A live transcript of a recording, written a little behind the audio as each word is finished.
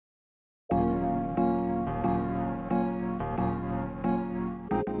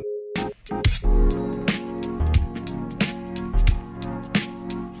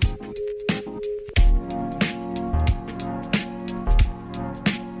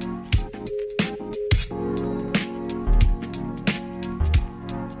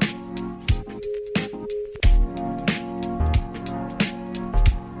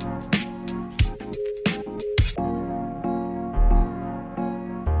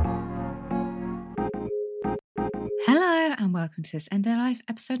Hello and welcome to this Endo Life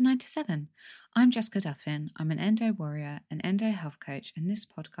episode 97. I'm Jessica Duffin. I'm an endo warrior, an endo health coach, and this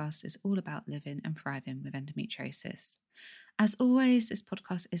podcast is all about living and thriving with endometriosis. As always, this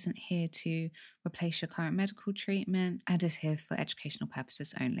podcast isn't here to replace your current medical treatment and is here for educational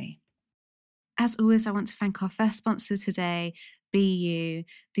purposes only. As always, I want to thank our first sponsor today, BU.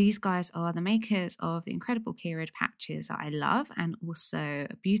 These guys are the makers of the incredible period patches that I love, and also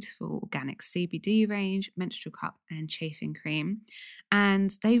a beautiful organic CBD range, menstrual cup and chafing cream.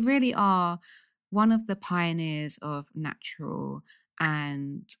 And they really are one of the pioneers of natural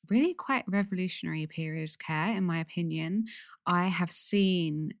and really quite revolutionary period care, in my opinion. I have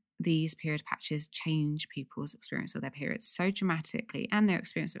seen these period patches change people's experience of their periods so dramatically, and their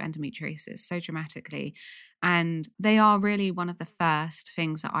experience of endometriosis so dramatically. And they are really one of the first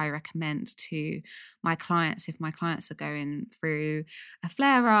things that I recommend to my clients if my clients are going through a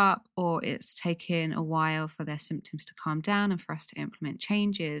flare-up or it's taken a while for their symptoms to calm down and for us to implement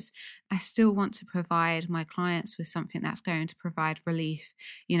changes. I still want to provide my clients with something that's going to provide relief,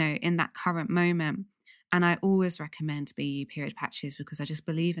 in that current moment. And I always recommend BU period patches because I just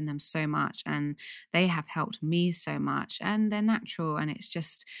believe in them so much, and they have helped me so much, and they're natural. And it's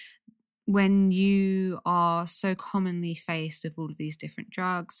just, when you are so commonly faced with all of these different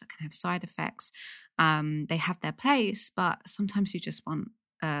drugs that can have side effects, they have their place, but sometimes you just want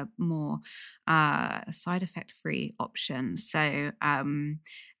a more side effect free option. So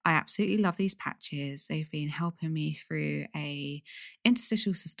I absolutely love these patches. They've been helping me through a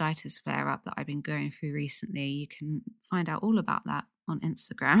interstitial cystitis flare up that I've been going through recently. You can find out all about that on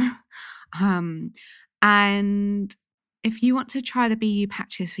Instagram. And if you want to try the BU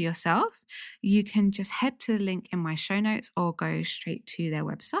patches for yourself, you can just head to the link in my show notes or go straight to their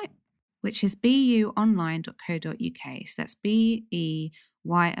website, which is buonline.co.uk. So that's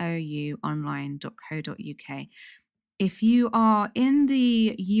BEYOUonline.co.uk. If you are in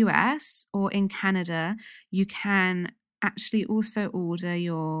the US or in Canada, you can actually also order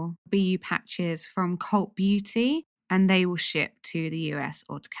your BU patches from Cult Beauty, and they will ship to the US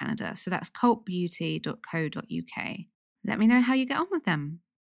or to Canada. So that's cultbeauty.co.uk. Let me know how you get on with them.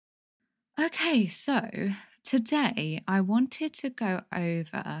 Okay, so today I wanted to go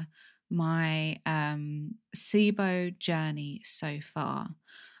over my SIBO journey so far.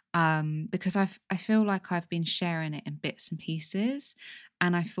 Because I feel like I've been sharing it in bits and pieces,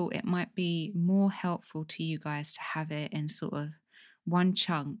 and I thought it might be more helpful to you guys to have it in sort of one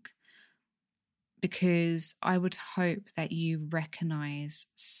chunk, because I would hope that you recognize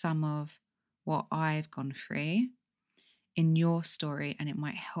some of what I've gone through in your story, and it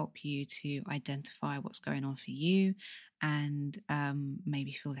might help you to identify what's going on for you and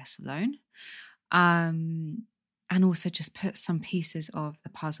maybe feel less alone. And also just put some pieces of the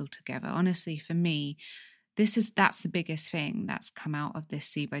puzzle together. Honestly, for me, that's the biggest thing that's come out of this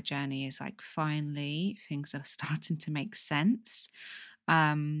SIBO journey, is like finally things are starting to make sense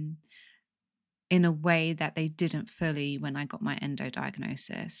in a way that they didn't fully when I got my endo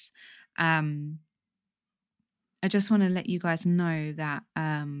diagnosis. I just want to let you guys know that,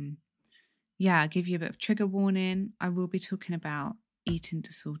 I'll give you a bit of trigger warning. I will be talking about eating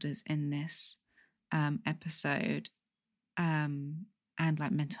disorders in this episode, and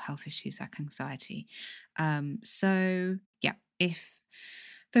like mental health issues like anxiety. If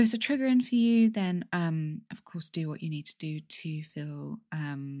those are triggering for you, then of course do what you need to do to feel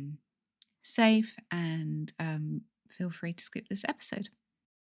safe, and feel free to skip this episode.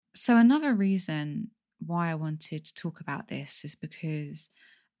 So another reason why I wanted to talk about this is because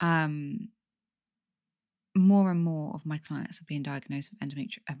more and more of my clients are being diagnosed with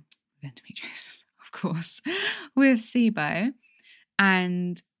endometriosis, of course, with SIBO.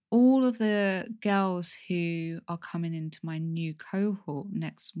 And all of the girls who are coming into my new cohort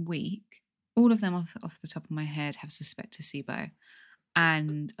next week, all of them off the top of my head have suspected SIBO.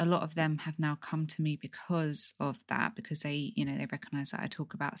 And a lot of them have now come to me because of that, because they recognize that I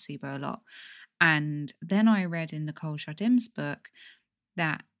talk about SIBO a lot. And then I read in Nicole Chardim's book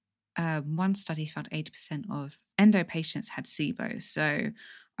that one study found 80% of endo patients had SIBO. So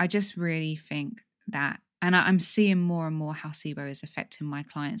I just really think that, and I'm seeing more and more how SIBO is affecting my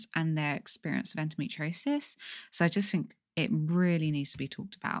clients and their experience of endometriosis. So I just think it really needs to be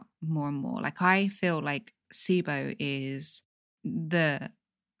talked about more and more. Like, I feel like SIBO is the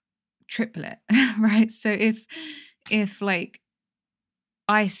triplet, right? So if like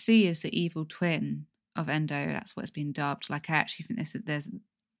IC is the evil twin of endo, that's what it's been dubbed. Like, I actually think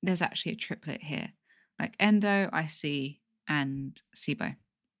there's actually a triplet here, like endo, IC, and SIBO.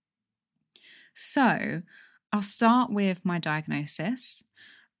 So I'll start with my diagnosis.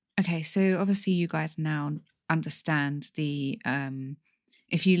 Okay, so obviously you guys now understand the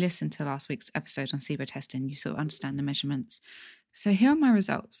if you listen to last week's episode on SIBO testing, you sort of understand the measurements. So here are my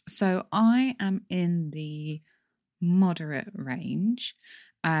results. So I am in the moderate range.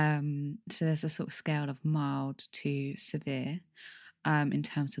 So there's a sort of scale of mild to severe in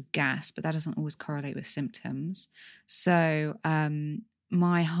terms of gas, but that doesn't always correlate with symptoms. So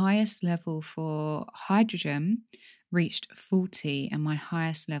my highest level for hydrogen reached 40, and my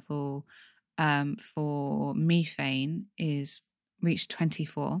highest level for methane is reached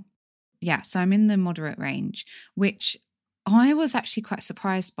 24. Yeah, so I'm in the moderate range, which I was actually quite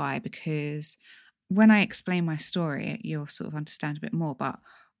surprised by, because when I explain my story, you'll sort of understand a bit more, but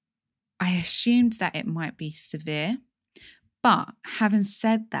I assumed that it might be severe. But having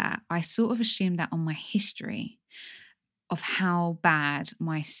said that, I sort of assumed that on my history of how bad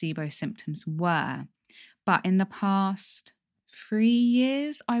my SIBO symptoms were. But in the past 3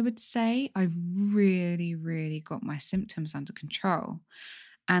 years, I would say, I really, really got my symptoms under control.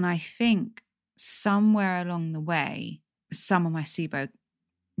 And I think somewhere along the way, some of my SIBO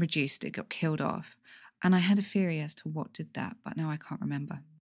reduced, it got killed off. And I had a theory as to what did that, but now I can't remember.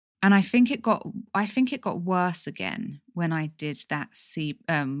 And I think it got worse again when I did that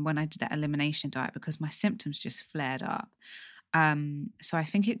elimination diet, because my symptoms just flared up. So I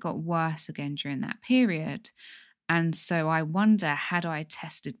think it got worse again during that period. And so I wonder, had I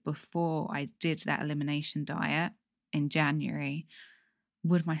tested before I did that elimination diet in January,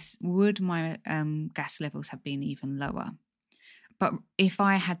 would my gas levels have been even lower? But if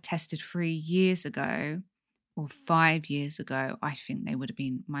I had tested 3 years ago or 5 years ago, I think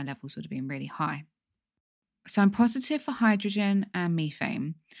my levels would have been really high. So I'm positive for hydrogen and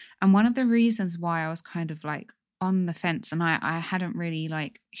methane. And one of the reasons why I was kind of like on the fence, and I hadn't really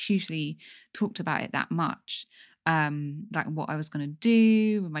like hugely talked about it that much, like what I was going to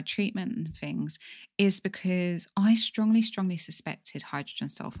do with my treatment and things, is because I strongly suspected hydrogen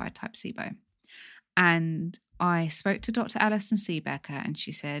sulfide type SIBO. And I spoke to Dr. Alison Siebecker, and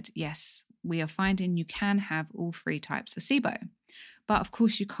she said, yes, we are finding you can have all 3 types of SIBO. But of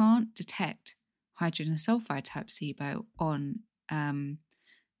course, you can't detect hydrogen sulfide type SIBO on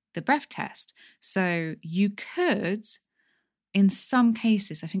the breath test. So you could, in some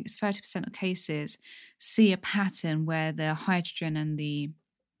cases, I think it's 30% of cases, see a pattern where the hydrogen and the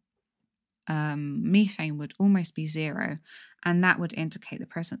methane would almost be 0, and that would indicate the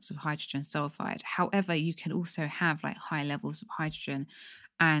presence of hydrogen sulfide. However, you can also have like high levels of hydrogen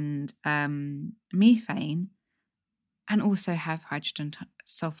and methane, and also have hydrogen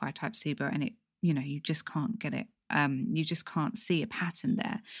sulfide type SIBO, and it, you just can't get it. You just can't see a pattern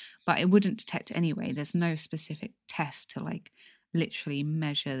there, but it wouldn't detect anyway. There's no specific test to like literally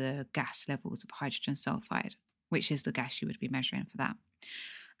measure the gas levels of hydrogen sulfide, which is the gas you would be measuring for that.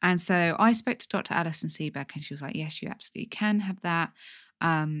 And so I spoke to Dr. Alison Siebeck, and she was like, yes, you absolutely can have that.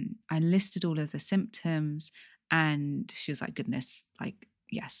 I listed all of the symptoms, and she was like, goodness, like,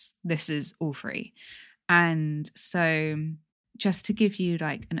 yes, this is all 3. And so just to give you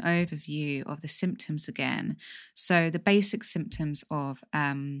like an overview of the symptoms again. So the basic symptoms of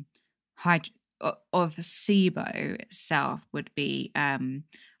SIBO itself would be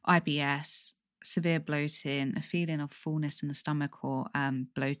IBS, severe bloating, a feeling of fullness in the stomach, or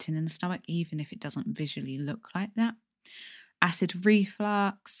bloating in the stomach, even if it doesn't visually look like that. Acid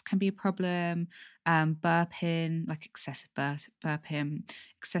reflux can be a problem, burping, like excessive burping,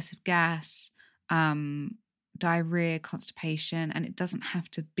 excessive gas, diarrhea, constipation, and it doesn't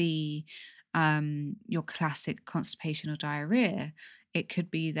have to be your classic constipation or diarrhea. It could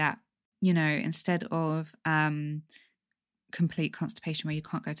be that, instead of complete constipation where you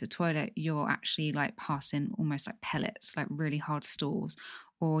can't go to the toilet, you're actually like passing almost like pellets, like really hard stools.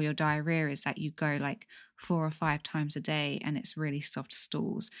 Or your diarrhea is that you go like 4 or 5 times a day and it's really soft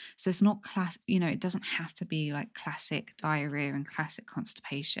stools. So it's not it doesn't have to be like classic diarrhea and classic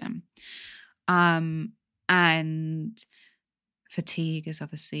constipation. And fatigue is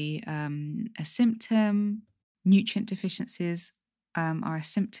obviously a symptom. Nutrient deficiencies are a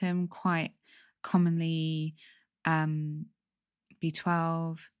symptom, quite commonly B12,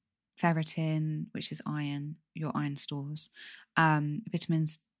 ferritin, which is iron, your iron stores,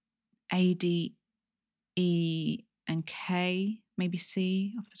 vitamins A, D, E, and K, maybe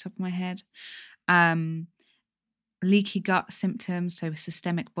C off the top of my head. Leaky gut symptoms, so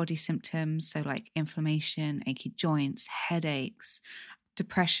systemic body symptoms, so like inflammation, achy joints, headaches,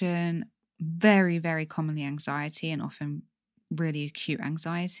 depression, very, very commonly anxiety, and often really acute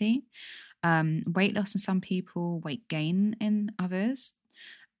anxiety. Weight loss in some people, weight gain in others,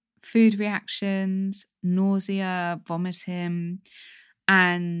 food reactions, nausea, vomiting,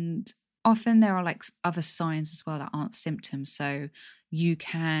 and often there are like other signs as well that aren't symptoms. So you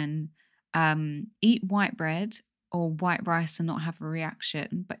can eat white bread or white rice and not have a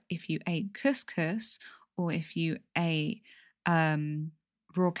reaction, but if you ate couscous or if you ate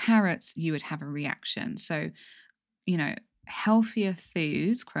raw carrots, you would have a reaction. So, healthier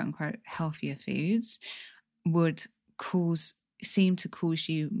foods, quote unquote, healthier foods would seem to cause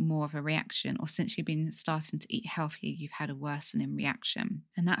you more of a reaction, or since you've been starting to eat healthier, you've had a worsening reaction.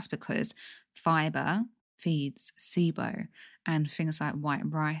 And that's because fiber feeds SIBO, and things like white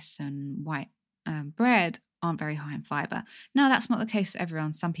rice and white bread aren't very high in fiber. Now, that's not the case for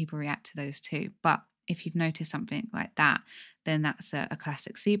everyone. Some people react to those too, but if you've noticed something like that, then that's a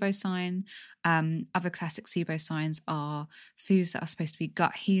classic SIBO sign. Other classic SIBO signs are foods that are supposed to be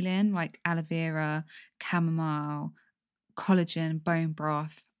gut healing, like aloe vera, chamomile, collagen, bone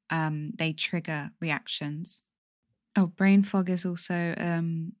broth. They trigger reactions. Oh, brain fog is also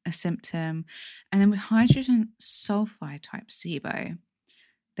a symptom. And then with hydrogen sulfide type SIBO,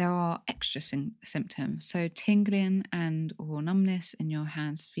 there are extra symptoms. So tingling and or numbness in your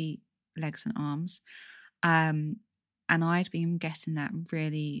hands, feet, legs and arms. And I'd been getting that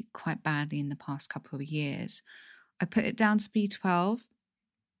really quite badly in the past couple of years. I put it down to B12,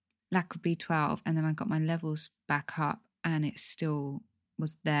 lack of B12, and then I got my levels back up and it still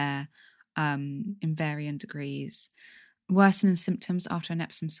was there in varying degrees. Worsening symptoms after an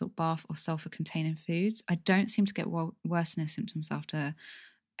Epsom salt bath or sulfur-containing foods. I don't seem to get worsening symptoms after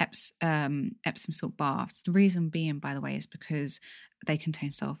Epsom salt baths. The reason being, by the way, is because they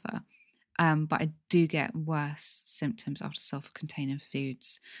contain sulfur. But I do get worse symptoms after sulfur-containing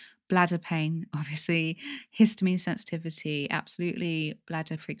foods. Bladder pain, obviously, histamine sensitivity, absolutely,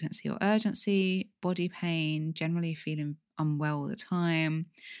 bladder frequency or urgency, body pain, generally feeling unwell all the time,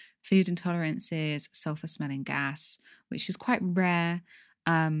 food intolerances, sulfur-smelling gas, which is quite rare.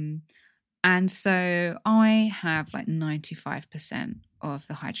 And so I have like 95% of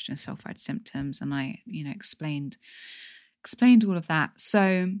the hydrogen sulfide symptoms, and I, explained all of that.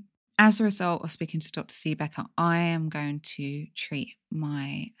 So as a result of speaking to Dr. Siebecker, I am going to treat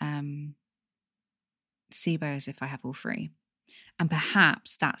my SIBO as if I have all three. And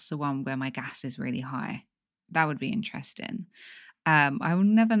perhaps that's the one where my gas is really high. That would be interesting. I will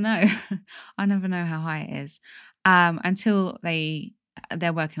never know. I never know how high it is until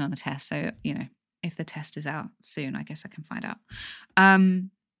they're working on a test. So, if the test is out soon, I guess I can find out.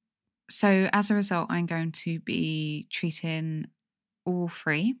 So as a result, I'm going to be treating all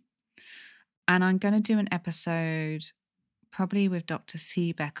three. And I'm going to do an episode probably with Dr.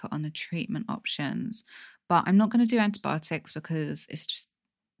 Siebecker on the treatment options. But I'm not going to do antibiotics because it's just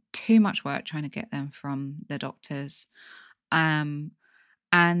too much work trying to get them from the doctors. And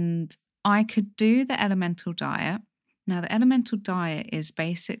I could do the elemental diet. Now, the elemental diet is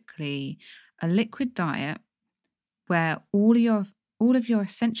basically a liquid diet where all of your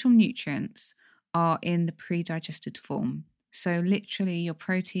essential nutrients are in the pre-digested form. So literally your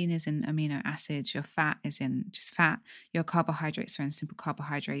protein is in amino acids, your fat is in just fat, your carbohydrates are in simple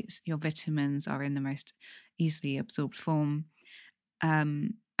carbohydrates, your vitamins are in the most easily absorbed form.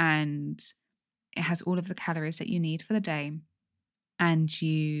 And it has all of the calories that you need for the day. And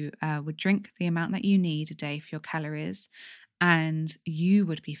you would drink the amount that you need a day for your calories, and you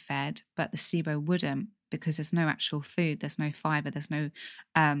would be fed, but the SIBO wouldn't, because there's no actual food, there's no fiber, there's no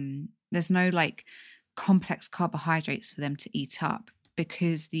like complex carbohydrates for them to eat up,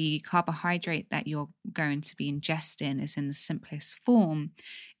 because the carbohydrate that you're going to be ingesting is in the simplest form.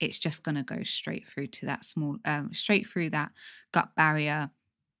 It's just going to go straight through to that straight through that gut barrier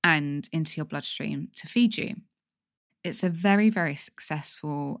and into your bloodstream to feed you. It's a very, very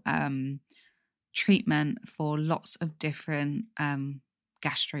successful treatment for lots of different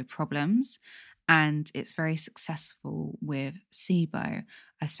gastro problems. And it's very successful with SIBO,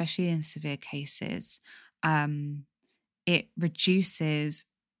 especially in severe cases. It reduces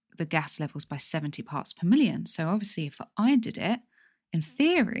the gas levels by 70 parts per million. So obviously, if I did it, in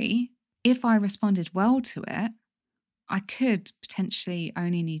theory, if I responded well to it, I could potentially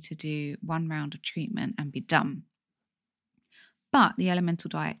only need to do one round of treatment and be done. But the elemental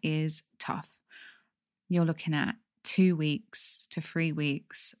diet is tough. You're looking at 2 weeks to 3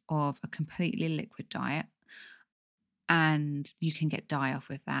 weeks of a completely liquid diet. and you can get die-off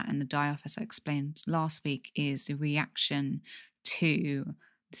with that. And the die-off, as I explained last week, is the reaction to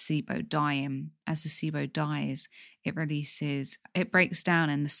the SIBO dying. As the SIBO dies, it breaks down,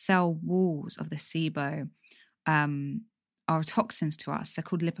 and the cell walls of the SIBO are toxins to us. They're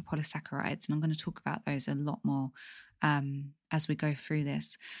called lipopolysaccharides, and I'm going to talk about those a lot more as we go through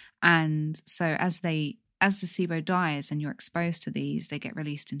this. And so as the SIBO dies and you're exposed to these, they get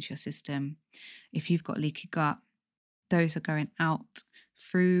released into your system. If you've got leaky gut, those are going out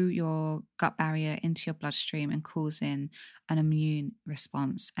through your gut barrier into your bloodstream and causing an immune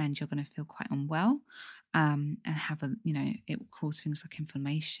response, and you're going to feel quite unwell and have it will cause things like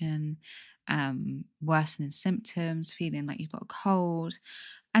inflammation, worsening symptoms, feeling like you've got a cold.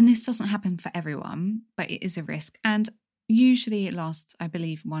 And this doesn't happen for everyone, but it is a risk. And usually it lasts, I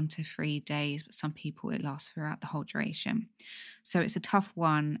believe, 1 to 3 days, but some people it lasts throughout the whole duration. So it's a tough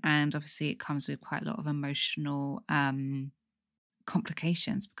one, and obviously it comes with quite a lot of emotional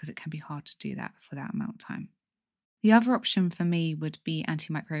complications, because it can be hard to do that for that amount of time. The other option for me would be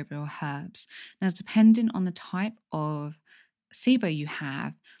antimicrobial herbs. Now, depending on the type of SIBO you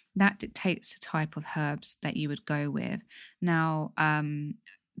have, that dictates the type of herbs that you would go with. Now,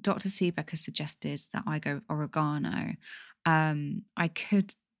 Dr. Siebeck has suggested that I go with oregano. I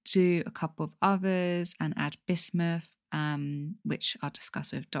could do a couple of others and add bismuth, which I'll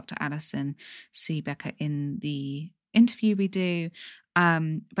discuss with Dr. Alison Siebecker in the interview we do.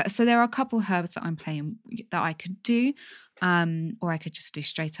 But so there are a couple of herbs that I'm playing that I could do, or I could just do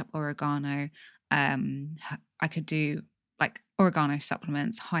straight up oregano. I could do like oregano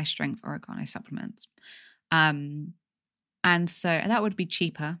supplements, high strength oregano supplements. And that would be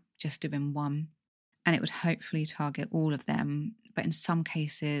cheaper, just doing one, and it would hopefully target all of them. But in some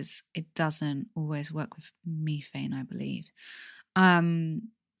cases, it doesn't always work with methane, I believe.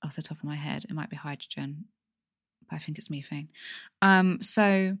 Off the top of my head, it might be hydrogen, but I think it's methane.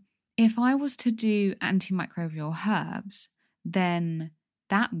 So if I was to do antimicrobial herbs, then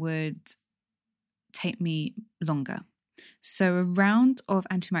that would take me longer. So a round of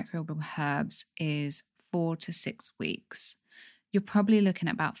antimicrobial herbs is 4 to 6 weeks. You're probably looking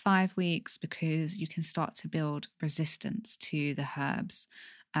at about 5 weeks, because you can start to build resistance to the herbs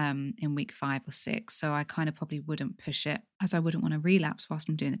in week 5 or 6. So I kind of probably wouldn't push it, as I wouldn't want to relapse whilst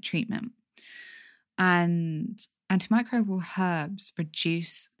I'm doing the treatment. And antimicrobial herbs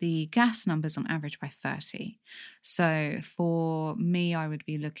reduce the gas numbers on average by 30. So for me, I would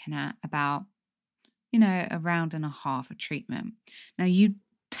be looking at about, a round and a half of treatment. Now, you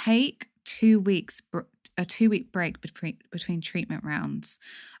take 2 weeks, a 2-week break between treatment rounds.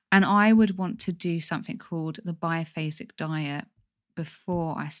 And I would want to do something called the biphasic diet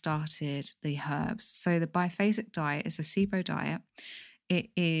before I started the herbs. So the biphasic diet is a SIBO diet.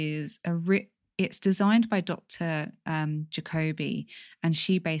 It's designed by Dr. Jacoby, and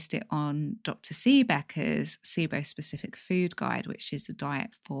she based it on Dr. Siebecker's SIBO-specific food guide, which is a diet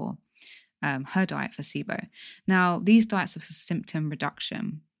for her diet for SIBO. Now, these diets are for symptom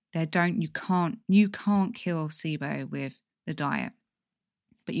reduction. You can't kill SIBO with the diet,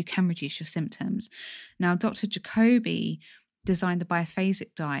 but you can reduce your symptoms. Now, Dr. Jacoby designed the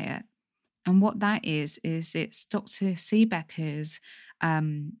biphasic diet, and what that is it's Dr. Siebecker's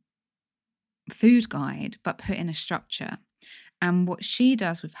food guide, but put in a structure. And what she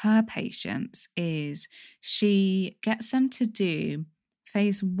does with her patients is she gets them to do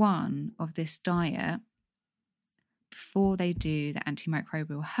phase 1 of this diet before they do the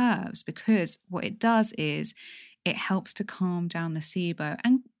antimicrobial herbs, because what it does is it helps to calm down the SIBO,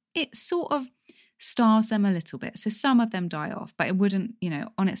 and it sort of starves them a little bit. So some of them die off, but it wouldn't,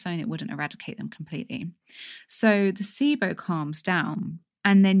 on its own, it wouldn't eradicate them completely. So the SIBO calms down,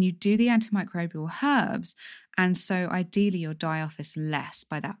 and then you do the antimicrobial herbs. And so ideally your die-off is less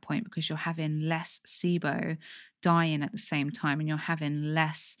by that point, because you're having less SIBO dying at the same time, and you're having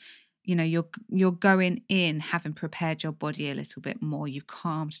less, you're going in having prepared your body a little bit more. You've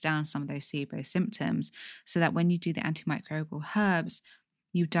calmed down some of those SIBO symptoms, so that when you do the antimicrobial herbs,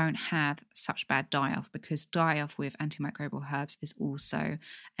 you don't have such bad die-off, because die-off with antimicrobial herbs is also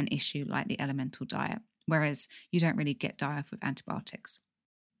an issue like the elemental diet, whereas you don't really get die-off with antibiotics.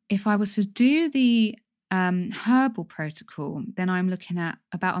 If I was to do the herbal protocol, then I'm looking at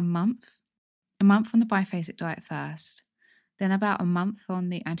about a month on the biphasic diet first, then about a month on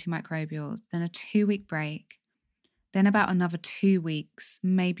the antimicrobials, then a 2-week break, then about another 2 weeks,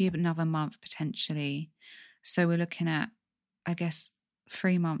 maybe another month potentially. So we're looking at, I guess,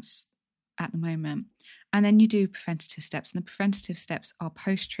 3 months at the moment. And then you do preventative steps. And the preventative steps are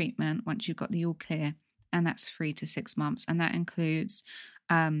post-treatment, once you've got the all clear, and that's 3 to 6 months. And that includes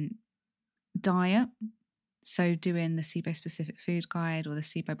diet, So doing the SIBO specific food guide or the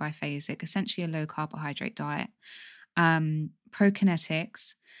SIBO biphasic, essentially a low carbohydrate diet.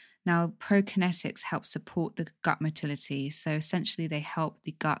 Prokinetics. Now, prokinetics help support the gut motility. So essentially they help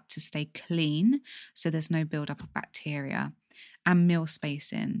the gut to stay clean so there's no buildup of bacteria. And meal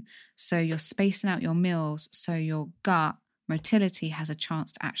spacing. So you're spacing out your meals so your gut motility has a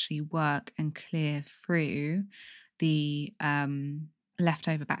chance to actually work and clear through the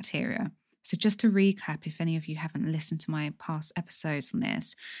leftover bacteria. So just to recap, if any of you haven't listened to my past episodes on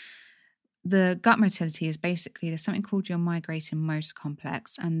this, the gut motility is basically, there's something called your migrating motor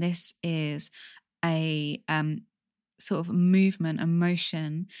complex, and this is a sort of movement, a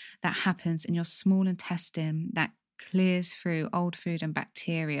motion that happens in your small intestine that clears through old food and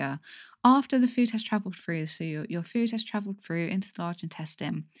bacteria after the food has traveled through. So your food has traveled through into the large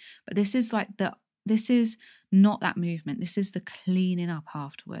intestine, but this is not that movement. This is the cleaning up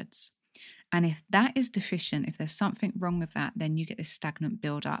afterwards. And if that is deficient, if there's something wrong with that, then you get this stagnant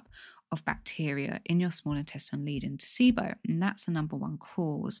buildup of bacteria in your small intestine leading to SIBO. And that's the number one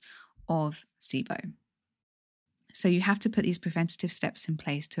cause of SIBO. So you have to put these preventative steps in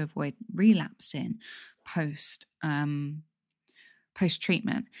place to avoid relapsing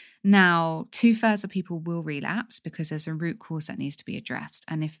post-treatment. Now, 2/3 of people will relapse because there's a root cause that needs to be addressed.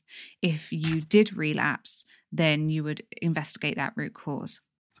 And if you did relapse, then you would investigate that root cause.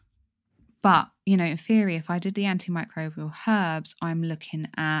 But, in theory, if I did the antimicrobial herbs, I'm looking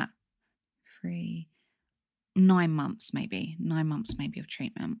at 9 months maybe of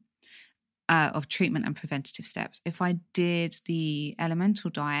treatment. And preventative steps. If I did the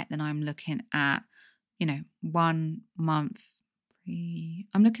elemental diet, then I'm looking at, 1 month.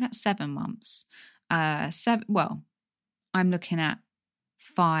 I'm looking at 7 months. I'm looking at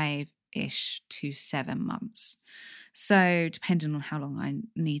 5-ish to 7 months. So depending on how long I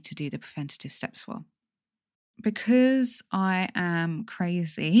need to do the preventative steps for. Because I am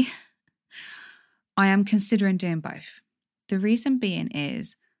crazy, I am considering doing both. The reason being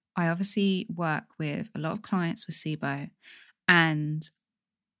is I obviously work with a lot of clients with SIBO, and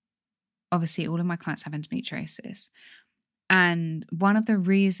obviously all of my clients have endometriosis. And one of the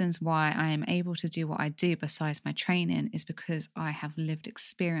reasons why I am able to do what I do besides my training is because I have lived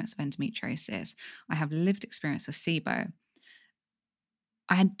experience of endometriosis. I have lived experience of SIBO.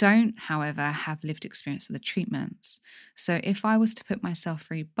 I don't, however, have lived experience of the treatments. So if I was to put myself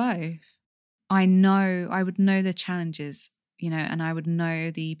through both, I would know the challenges, and I would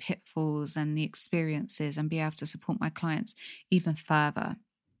know the pitfalls and the experiences and be able to support my clients even further.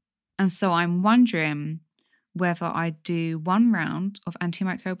 And so I'm wondering whether I do 1 round of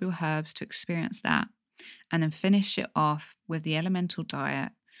antimicrobial herbs to experience that and then finish it off with the elemental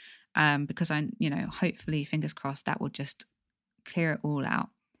diet, because hopefully, fingers crossed, that will just clear it all out.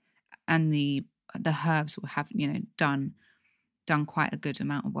 And the herbs will have, done quite a good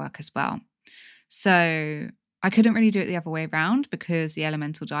amount of work as well. So I couldn't really do it the other way around because the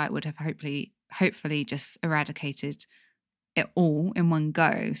elemental diet would have hopefully just eradicated it all in one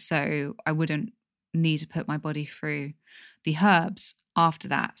go. So I wouldn't need to put my body through the herbs after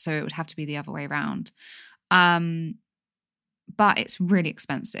that. So it would have to be the other way around. But it's really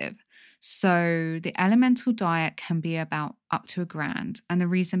expensive. So the elemental diet can be about up to $1,000. And the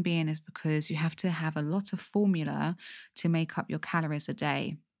reason being is because you have to have a lot of formula to make up your calories a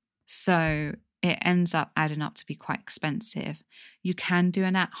day. So it ends up adding up to be quite expensive. You can do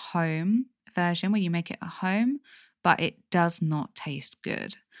an at-home version where you make it at home, but it does not taste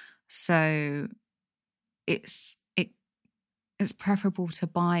good. So it's preferable to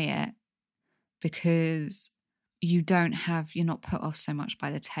buy it because you're not put off so much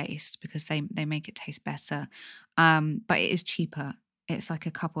by the taste because they make it taste better. But it is cheaper. It's like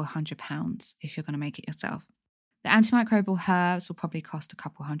a couple £100 if you're going to make it yourself. The antimicrobial herbs will probably cost a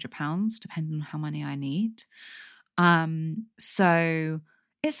couple £100 depending on how many I need. So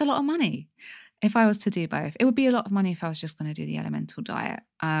it's a lot of money. If I was to do both, it would be a lot of money if I was just going to do the elemental diet.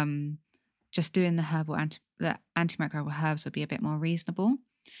 Just doing the antimicrobial herbs would be a bit more reasonable.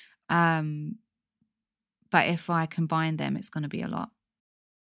 But if I combine them, it's going to be a lot.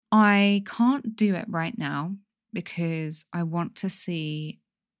 I can't do it right now because I want to see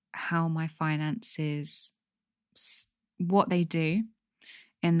how my finances, what they do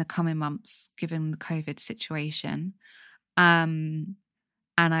in the coming months, given the COVID situation. And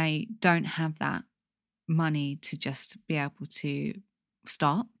I don't have that money to just be able to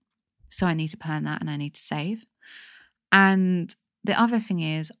start. So I need to plan that and I need to save. And the other thing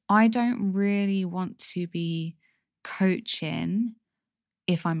is, I don't really want to be coaching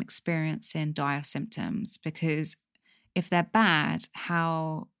if I'm experiencing dire symptoms, because if they're bad,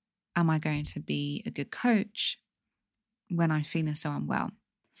 how am I going to be a good coach when I'm feeling so unwell?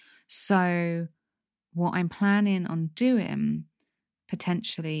 So what I'm planning on doing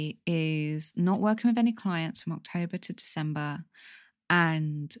potentially is not working with any clients from October to December,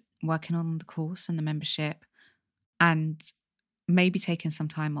 and working on the course and the membership, and maybe taking some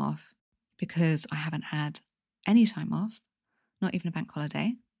time off, because I haven't had any time off, not even a bank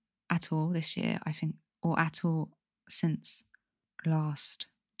holiday at all this year, I think, or at all since last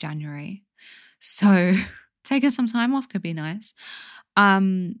January. So taking some time off could be nice.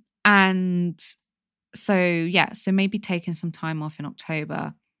 And so maybe taking some time off in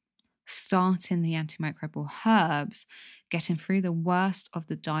October, starting the antimicrobial herbs, getting through the worst of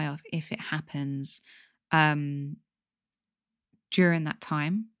the die-off if it happens during that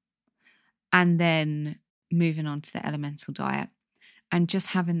time, and then moving on to the elemental diet, and just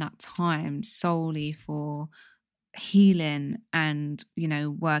having that time solely for healing and,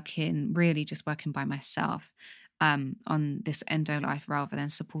 working by myself on this endo life, rather than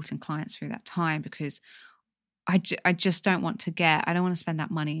supporting clients through that time, because I just don't want to spend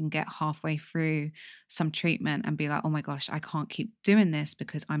that money and get halfway through some treatment and be like, oh my gosh, I can't keep doing this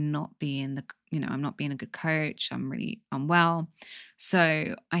because I'm not being a good coach. I'm really unwell.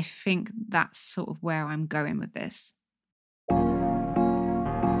 So I think that's sort of where I'm going with this.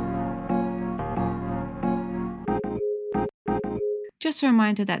 Just a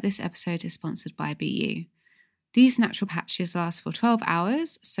reminder that this episode is sponsored by BU. These natural patches last for 12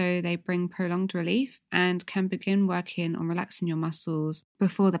 hours, so they bring prolonged relief and can begin working on relaxing your muscles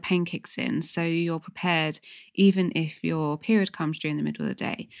before the pain kicks in, so you're prepared even if your period comes during the middle of the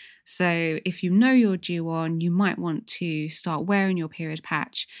day. So if you know you're due on, you might want to start wearing your period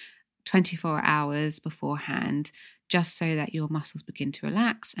patch 24 hours beforehand, just so that your muscles begin to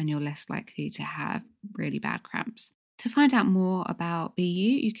relax and you're less likely to have really bad cramps. To find out more about BU,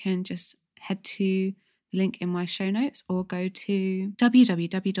 you can just head to link in my show notes or go to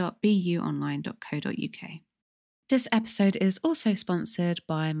www.buonline.co.uk. This episode is also sponsored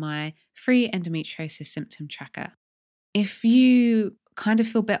by my free endometriosis symptom tracker. If you kind of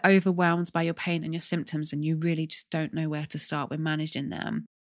feel a bit overwhelmed by your pain and your symptoms and you really just don't know where to start with managing them,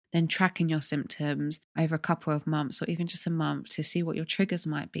 then tracking your symptoms over a couple of months or even just a month to see what your triggers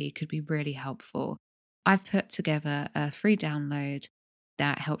might be could be really helpful. I've put together a free download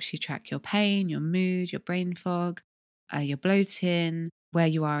that helps you track your pain, your mood, your brain fog, your bloating, where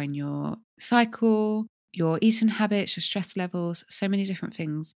you are in your cycle, your eating habits, your stress levels, so many different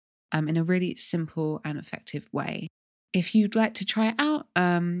things in a really simple and effective way. If you'd like to try it out,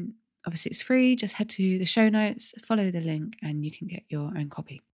 obviously it's free. Just head to the show notes, follow the link, and you can get your own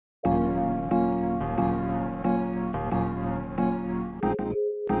copy.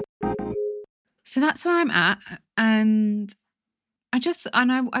 So that's where I'm at. And I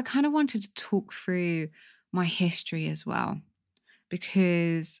kind of wanted to talk through my history as well,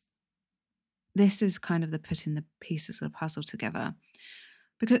 because this is kind of the putting the pieces of the puzzle together.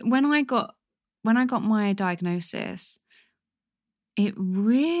 Because when I got my diagnosis, it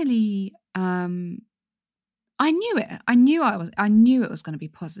really, I knew it. I knew it was going to be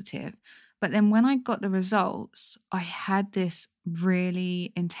positive. But then when I got the results, I had this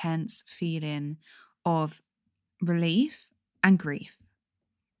really intense feeling of relief and grief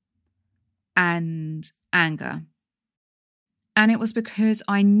and anger. And it was because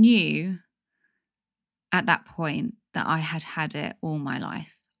I knew at that point that I had had it all my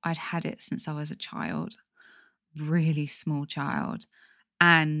life. I'd had it since I was a child, really small child.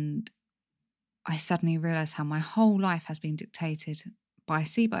 And I suddenly realized how my whole life has been dictated by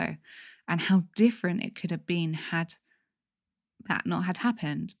SIBO and how different it could have been had that not had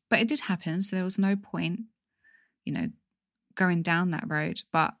happened. But it did happen, so there was no point, going down that road.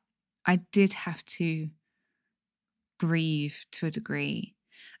 But I did have to grieve to a degree.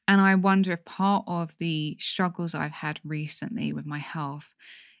 And I wonder if part of the struggles I've had recently with my health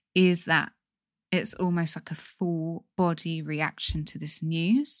is that it's almost like a full body reaction to this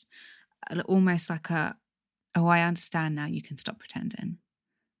news. Almost like I understand now, you can stop pretending.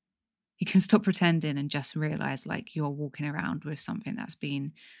 You can stop pretending and just realize like you're walking around with something that's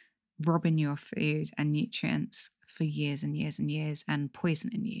been robbing you of food and nutrients for years and years and years and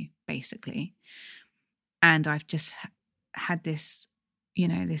poisoning you, basically. And I've just had this,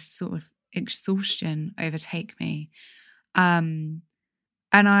 this sort of exhaustion overtake me. And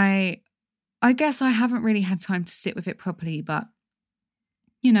I guess I haven't really had time to sit with it properly, but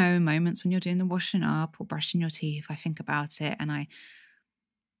moments when you're doing the washing up or brushing your teeth, I think about it and I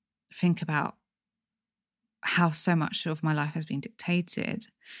think about how so much of my life has been dictated.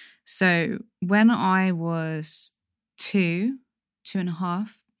 So when I was 2.5,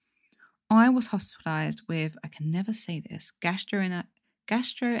 I was hospitalized with, I can never say this, gastroenteritis.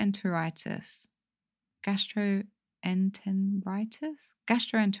 Gastroenteritis.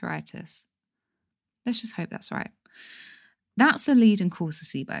 Let's just hope that's right. That's a leading cause of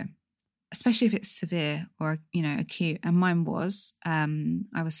SIBO, especially if it's severe or, acute. And mine was. I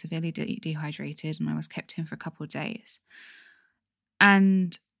was severely dehydrated and I was kept in for a couple of days.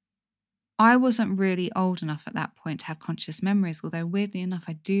 And I wasn't really old enough at that point to have conscious memories, although weirdly enough,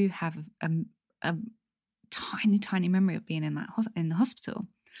 I do have a tiny, tiny memory of being in the hospital.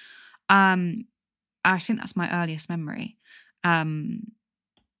 I think that's my earliest memory. I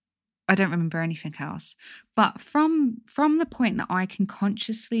don't remember anything else. But from the point that I can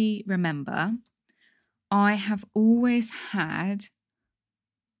consciously remember, I have always had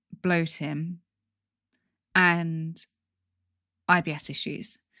bloating and IBS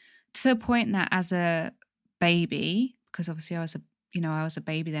issues, to the point that as a baby, because obviously I was a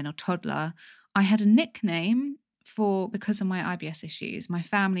baby then, or toddler, I had a nickname because of my IBS issues. My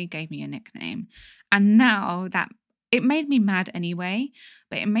family gave me a nickname. And now that it made me mad anyway,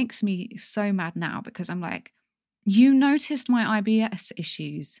 but it makes me so mad now because I'm like, you noticed my IBS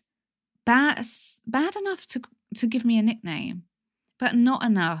issues. That's bad enough to give me a nickname, but not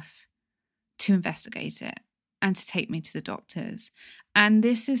enough to investigate it and to take me to the doctors. And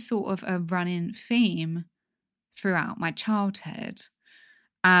this is sort of a running theme throughout my childhood.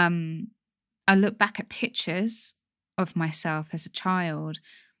 I look back at pictures of myself as a child.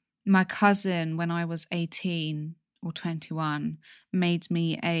 My cousin, when I was 18 or 21, made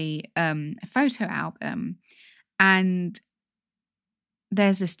me a photo album. And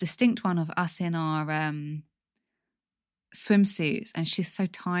there's this distinct one of us in our swimsuits, and she's so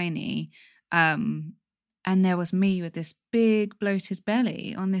tiny. And there was me with this big bloated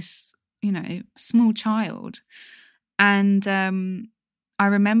belly on this, small child. And I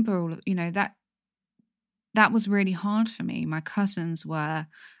remember all of, that was really hard for me. My cousins were,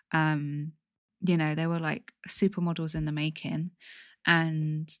 they were like supermodels in the making,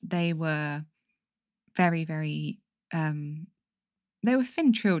 and they were very, very, they were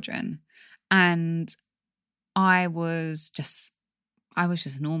thin children, and I was just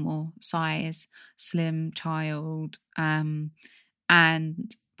normal size, slim child,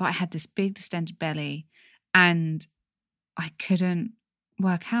 but I had this big distended belly, and I couldn't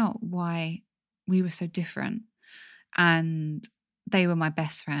work out why we were so different. And they were my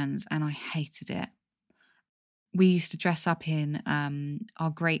best friends, and I hated it. We used to dress up in our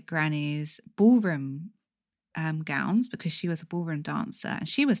great granny's ballroom gowns because she was a ballroom dancer and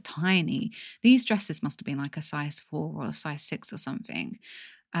she was tiny. These dresses must have been like a size 4 or a size 6 or something.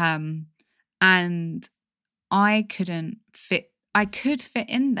 And I couldn't fit. I could fit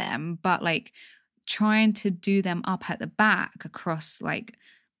in them, but like trying to do them up at the back across like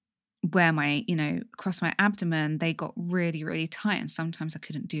where my, across my abdomen, they got really, really tight. And sometimes I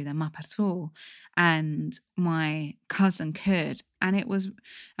couldn't do them up at all. And my cousin could. And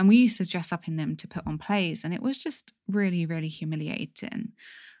we used to dress up in them to put on plays. And it was just really, really humiliating.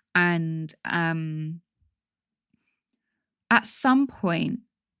 And at some point,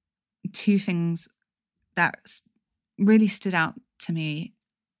 two things that really stood out to me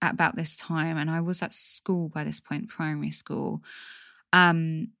at about this time, and I was at school by this point, primary school,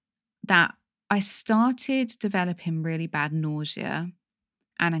 that I started developing really bad nausea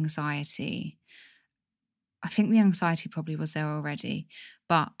and anxiety. I think the anxiety probably was there already,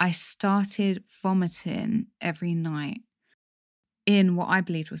 but I started vomiting every night in what I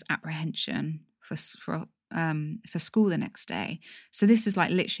believed was apprehension for school the next day. So this is like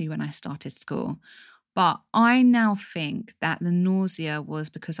literally when I started school. But I now think that the nausea was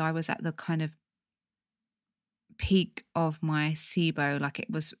because I was at the kind of peak of my SIBO, like it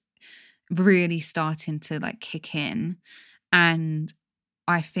was really starting to like kick in. And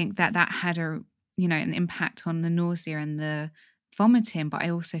I think that had an impact on the nausea and the vomiting, but I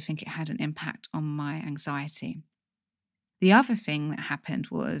also think it had an impact on my anxiety. The other thing that happened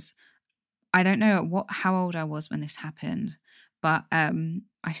was, I don't know how old I was when this happened, but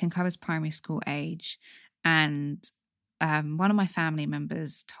I think I was primary school age, and one of my family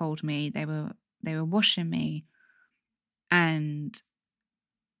members told me they were washing me, and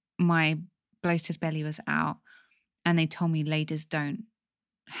my bloated belly was out, and they told me ladies don't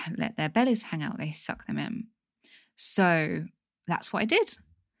let their bellies hang out, they suck them in. So that's what I did.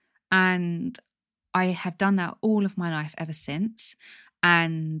 And I have done that all of my life ever since.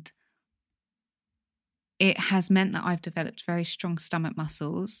 And it has meant that I've developed very strong stomach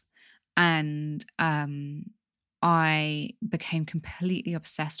muscles, and I became completely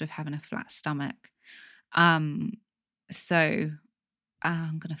obsessed with having a flat stomach. So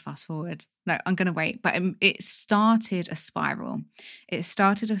I'm going to fast forward. No, I'm going to wait. But it started a spiral. It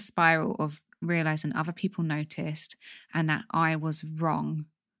started a spiral of realizing other people noticed and that I was wrong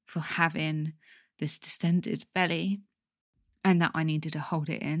for having this distended belly and that I needed to hold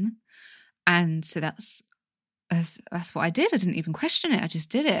it in. And so that's what I did. I didn't even question it. I just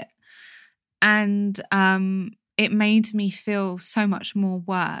did it. And it made me feel so much more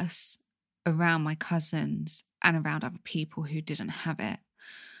worse around my cousins and around other people who didn't have it.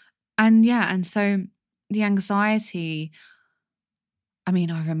 And so the anxiety, I mean,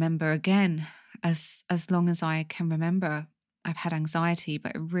 I remember again, as long as I can remember, I've had anxiety,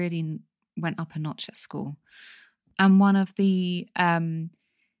 but it really went up a notch at school. And one of the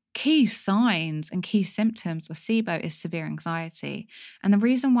key signs and key symptoms of SIBO is severe anxiety. And the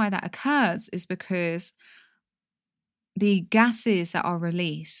reason why that occurs is because the gases that are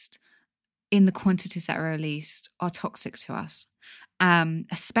released in the quantities that are released are toxic to us,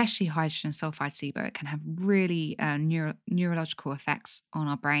 especially hydrogen sulfide SIBO. It can have really neurological effects on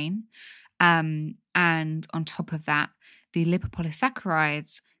our brain. And on top of that, the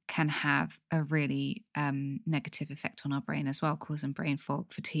lipopolysaccharides can have a really negative effect on our brain as well, causing brain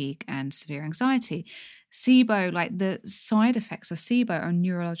fog, fatigue, and severe anxiety. SIBO, like the side effects of SIBO are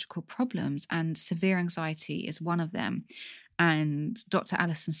neurological problems, and severe anxiety is one of them. And Dr.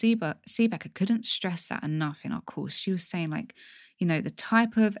 Alison Siebecker couldn't stress that enough in our course. She was saying, like, you know, the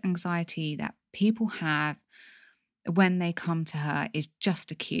type of anxiety that people have when they come to her is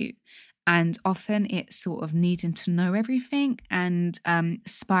just acute. And often it's sort of needing to know everything and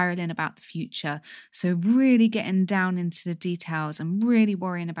spiraling about the future. So really getting down into the details and really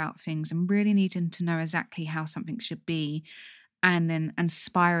worrying about things and really needing to know exactly how something should be, and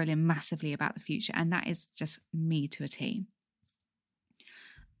spiraling massively about the future. And that is just me to a T.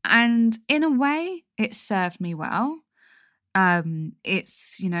 And in a way, it served me well.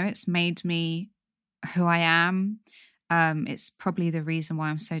 It's made me who I am. It's probably the reason why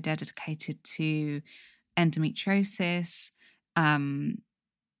I'm so dedicated to endometriosis.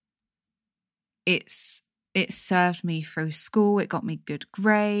 It served me through school. It got me good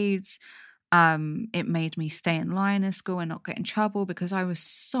grades. It made me stay in line in school and not get in trouble, because I was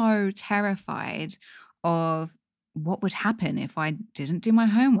so terrified of what would happen if I didn't do my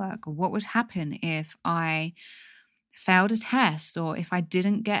homework, or what would happen if I failed a test, or if I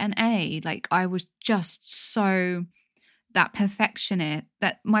didn't get an A. Like, I was just so that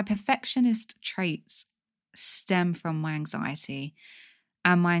my perfectionist traits stem from my anxiety.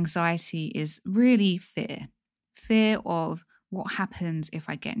 And my anxiety is really fear of what happens if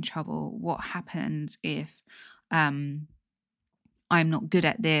I get in trouble, what happens if I'm not good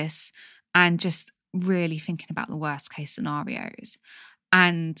at this, and just really thinking about the worst case scenarios.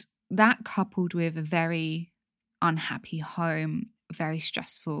 And that, coupled with a very unhappy home, very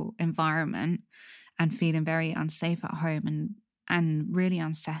stressful environment, and feeling very unsafe at home and really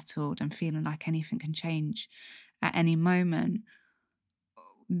unsettled and feeling like anything can change at any moment,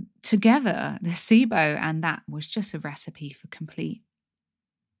 together, the SIBO and that was just a recipe for complete,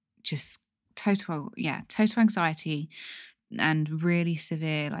 just total anxiety and really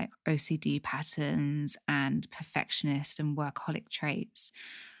severe like OCD patterns and perfectionist and workaholic traits.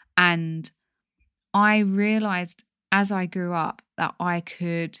 And I realized as I grew up that I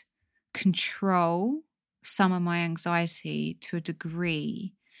could control some of my anxiety to a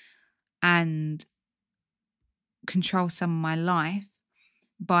degree and control some of my life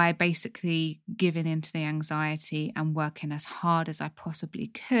by basically giving into the anxiety and working as hard as I possibly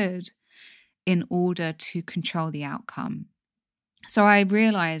could in order to control the outcome. So I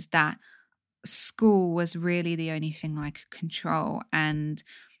realized that school was really the only thing I could control, and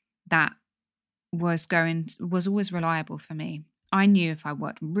that was always reliable for me. I knew if I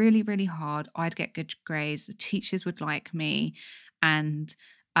worked really, really hard, I'd get good grades, the teachers would like me, and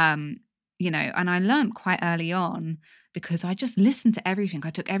and I learned quite early on, because I just listened to everything. I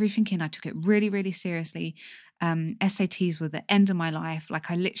took everything in. I took it really, really seriously. SATs were the end of my life. Like,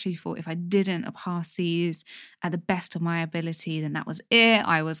 I literally thought if I didn't pass these at the best of my ability, then that was it.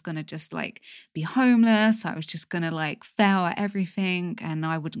 I was going to just like be homeless. I was just going to like fail at everything, and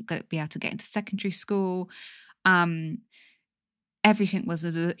I wouldn't be able to get into secondary school. Everything was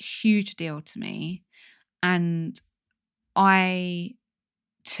a huge deal to me. And I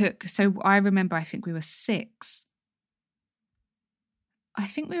remember, I think we were 6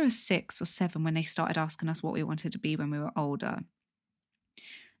 or 7 when they started asking us what we wanted to be when we were older.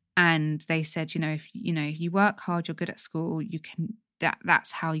 And they said, if you work hard, you're good at school, you can,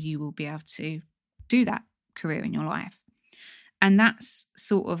 that's how you will be able to do that career in your life. And that's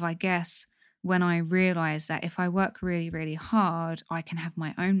sort of, I guess, when I realized that if I work really, really hard, I can have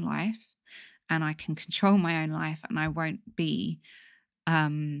my own life and I can control my own life, and I won't be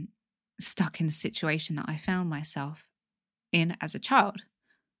stuck in the situation that I found myself in as a child.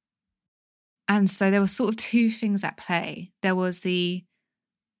 And so there were sort of two things at play. There was the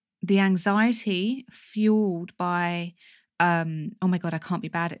anxiety fueled by, oh my God, I can't be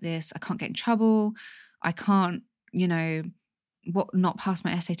bad at this. I can't get in trouble. I can't, not pass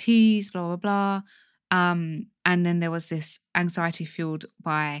my SATs, blah, blah, blah. And then there was this anxiety fueled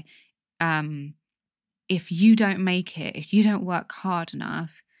by, if you don't make it, if you don't work hard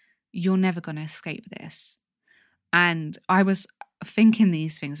enough, you're never going to escape this. And I was thinking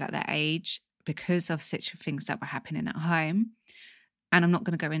these things at that age because of such things that were happening at home. And I'm not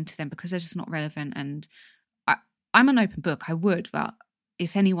going to go into them because they're just not relevant. And I'm an open book. I would, but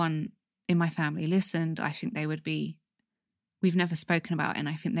if anyone in my family listened, I think they would be, we've never spoken about it, and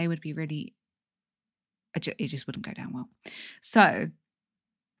I think they would be really, it just wouldn't go down well. So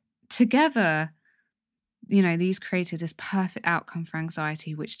together, these created this perfect outcome for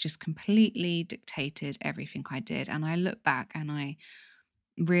anxiety, which just completely dictated everything I did. And I look back and I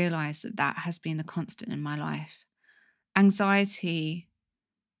realize that has been a constant in my life. Anxiety,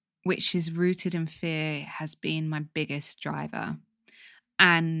 which is rooted in fear, has been my biggest driver.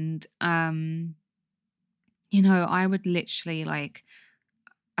 And, I would literally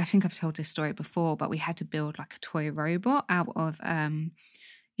I think I've told this story before, but we had to build a toy robot out of,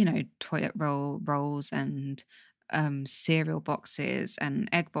 toilet rolls and cereal boxes and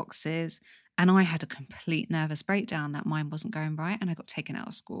egg boxes. And I had a complete nervous breakdown that mine wasn't going right. And I got taken out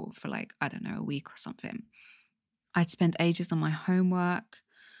of school for a week or something. I'd spent ages on my homework.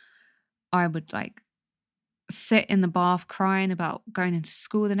 I would sit in the bath crying about going into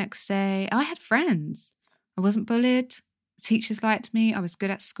school the next day. I had friends. I wasn't bullied. Teachers liked me. I was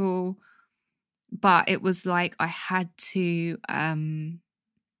good at school. But it was I had to,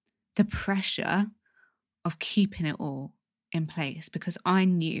 the pressure of keeping it all in place, because I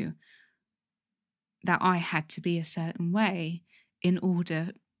knew that I had to be a certain way in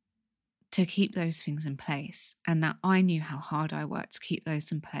order to keep those things in place, and that I knew how hard I worked to keep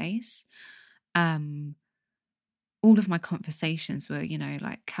those in place. All of my conversations were,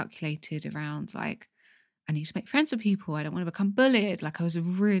 calculated around I need to make friends with people. I don't want to become bullied. I was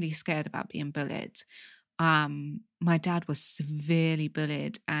really scared about being bullied. My dad was severely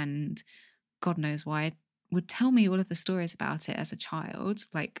bullied, and God knows why, would tell me all of the stories about it as a child.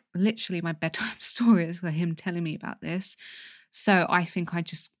 Literally my bedtime stories were him telling me about this. So I think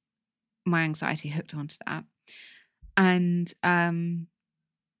my anxiety hooked onto that. And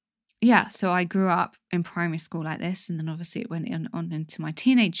so I grew up in primary school like this, and then obviously it went on into my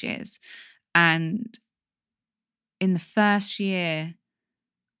teenage years. And in the first year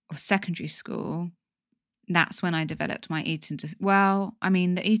of secondary school, that's when I developed my eating disorder.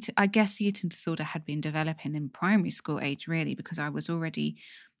 The eating disorder had been developing in primary school age, really, because I was already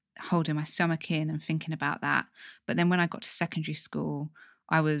holding my stomach in and thinking about that. But then when I got to secondary school,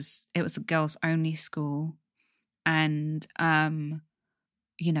 it was a girls only school. And,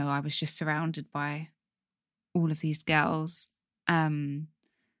 I was just surrounded by all of these girls who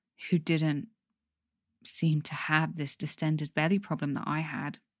didn't seem to have this distended belly problem that I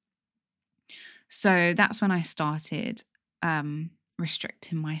had. So that's when I started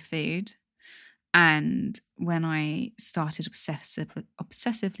restricting my food, and when I started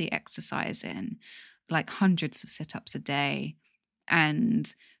obsessively exercising, hundreds of sit-ups a day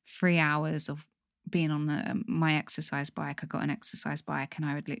and 3 hours of being on my exercise bike. I got an exercise bike, and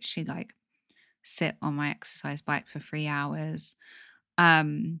I would literally sit on my exercise bike for 3 hours.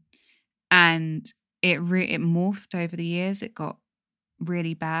 And it morphed over the years. It got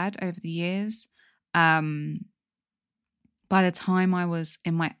really bad over the years. By the time I was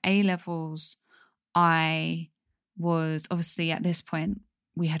in my A-levels, I was obviously, at this point,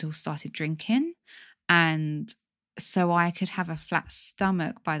 we had all started drinking. And so I could have a flat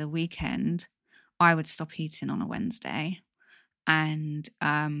stomach by the weekend. I would stop eating on a Wednesday. And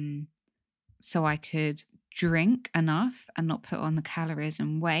so I could drink enough and not put on the calories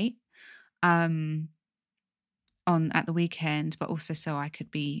and weight at the weekend, but also so I could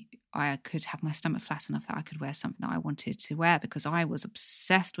have my stomach flat enough that I could wear something that I wanted to wear, because I was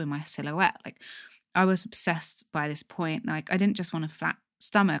obsessed with my silhouette. I was obsessed by this point. I didn't just want a flat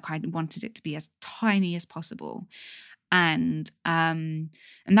stomach. I wanted it to be as tiny as possible. And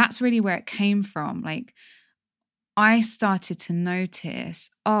that's really where it came from. I started to notice,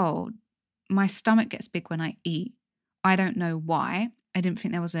 my stomach gets big when I eat. I don't know why. I didn't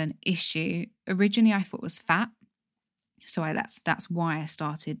think there was an issue. Originally, I thought it was fat. So that's why I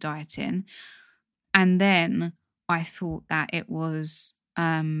started dieting. And then I thought that it was,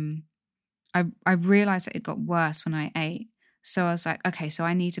 I realized that it got worse when I ate. So I was like, okay, so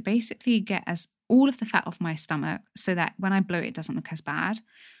I need to basically get all of the fat off my stomach so that when I bloat, it doesn't look as bad.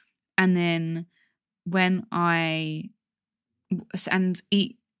 And then when and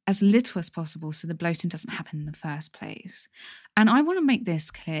eat as little as possible so the bloating doesn't happen in the first place. And I want to make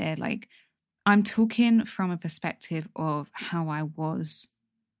this clear, like, I'm talking from a perspective of how I was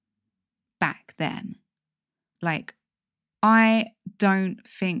back then. Like, I don't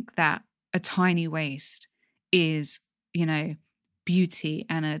think that a tiny waist is, beauty,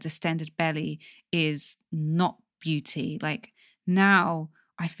 and a distended belly is not beauty. Like, now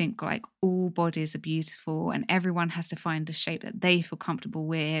I think like all bodies are beautiful and everyone has to find the shape that they feel comfortable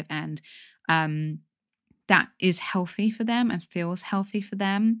with, and that is healthy for them and feels healthy for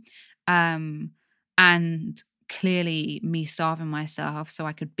them. And clearly me starving myself so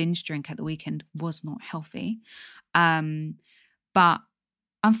I could binge drink at the weekend was not healthy. But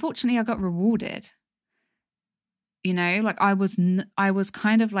unfortunately I got rewarded. Like I was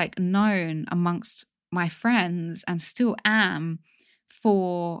kind of like known amongst my friends, and still am,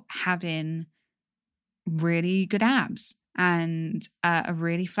 for having really good abs and a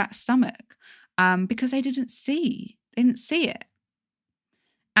really flat stomach, because they didn't see it.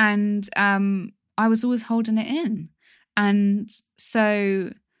 And I was always holding it in. And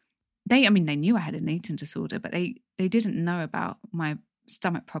so they knew I had an eating disorder, but they didn't know about my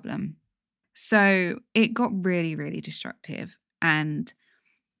stomach problem. So it got really, really destructive. And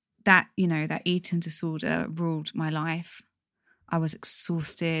that eating disorder ruled my life. I was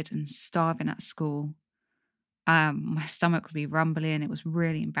exhausted and starving at school. My stomach would be rumbling. It was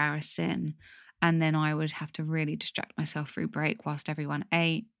really embarrassing. And then I would have to really distract myself through break whilst everyone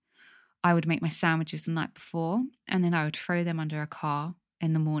ate. I would make my sandwiches the night before, and then I would throw them under a car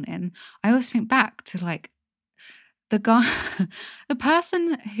in the morning. I always think back to like the guy, the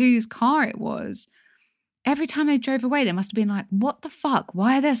person whose car it was. Every time they drove away, they must have been like, what the fuck?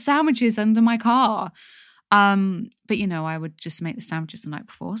 Why are there sandwiches under my car? But I would just make the sandwiches the night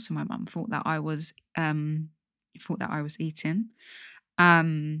before, so my mum thought that I was eating.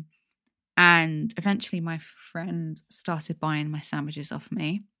 And eventually my friend started buying my sandwiches off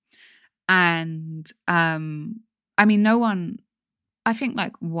me. And I think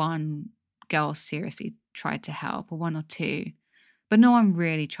like one girl seriously tried to help, or one or two, but no one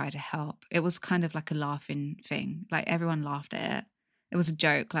really tried to help. It was kind of like a laughing thing. Like everyone laughed at it. It was a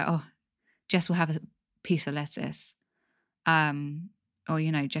joke, like, oh, Jess will have a piece of lettuce. Or,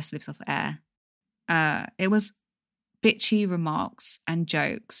 Jess lives off air. It was bitchy remarks and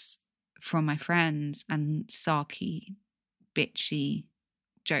jokes from my friends, and sarky, bitchy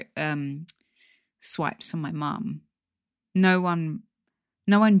joke, swipes from my mum. No one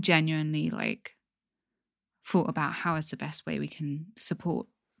genuinely like thought about how is the best way we can support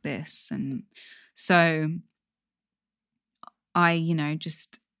this. And so I,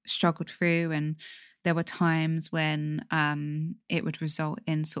 just struggled through, and there were times when it would result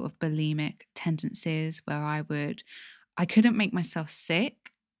in sort of bulimic tendencies where I couldn't make myself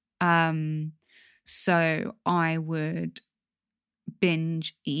sick. So I would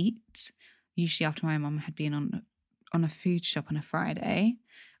binge eat, usually after my mum had been on a food shop on a Friday.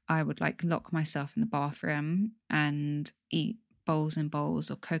 I would like lock myself in the bathroom and eat bowls and bowls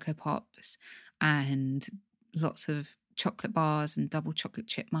of Cocoa Pops and lots of chocolate bars and double chocolate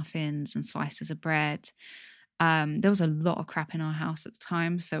chip muffins and slices of bread. There was a lot of crap in our house at the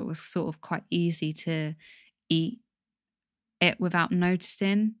time, so it was sort of quite easy to eat it without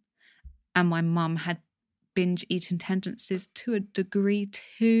noticing. And my mum had binge eating tendencies to a degree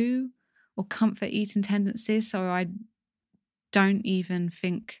too, or comfort eating tendencies, so I don't even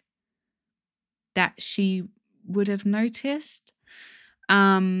think that she would have noticed.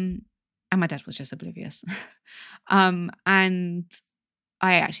 And my dad was just oblivious. And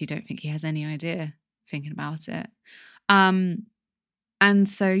I actually don't think he has any idea, thinking about it. And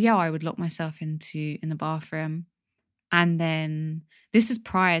so, yeah, I would lock myself in the bathroom. And then this is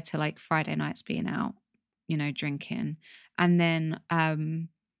prior to like Friday nights being out, drinking. And then I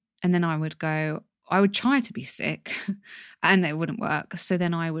would try to be sick and it wouldn't work. So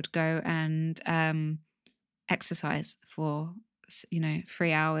then I would go and exercise for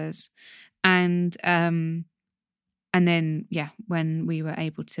 3 hours. And then, yeah, when we were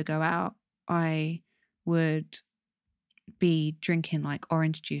able to go out, I would be drinking like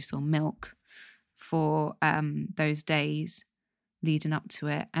orange juice or milk for those days leading up to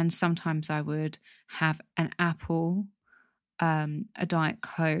it. And sometimes I would have an apple, a Diet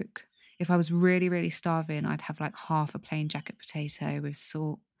Coke. if I was really, really starving, I'd have like half a plain jacket potato with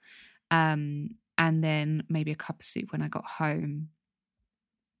salt, and then maybe a cup of soup when I got home.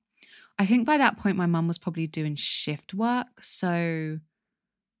 I think by that point, my mum was probably doing shift work, so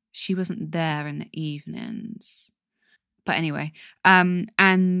she wasn't there in the evenings. But anyway,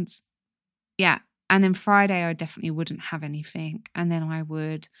 and yeah, and then Friday I definitely wouldn't have anything, and then I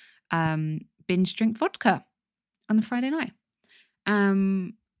would binge drink vodka on the Friday night,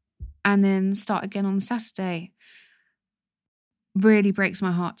 and then start again on Saturday. Really breaks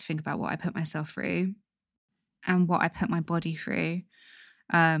my heart to think about what I put myself through and what I put my body through.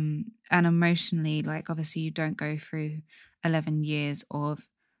 And emotionally, like obviously you don't go through 11 years of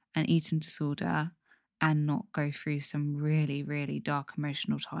an eating disorder and not go through some really, really dark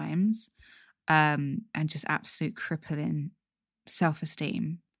emotional times, and just absolute crippling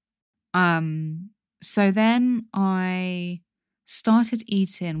self-esteem. So then I started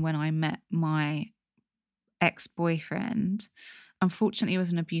eating when I met my ex-boyfriend. Unfortunately, it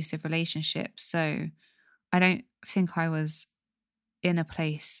was an abusive relationship, so I don't think I was in a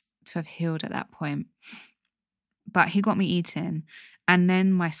place to have healed at that point. But he got me eating, and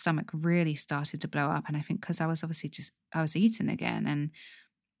then my stomach really started to blow up. And I think because I was obviously I was eating again, and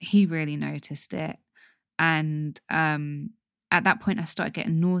he really noticed it. And at that point, I started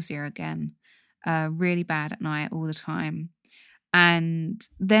getting nausea again, really bad at night all the time. And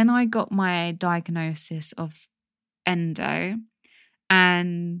then I got my diagnosis of endo,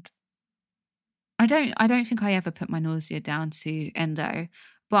 and I don't think I ever put my nausea down to endo,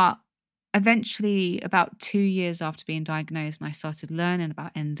 but eventually about 2 years after being diagnosed and I started learning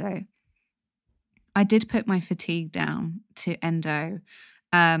about endo, I did put my fatigue down to endo.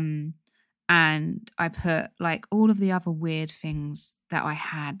 And I put like all of the other weird things that I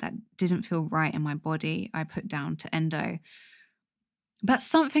had that didn't feel right in my body, I put down to endo. But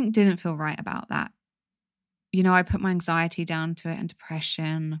something didn't feel right about that. You know, I put my anxiety down to it and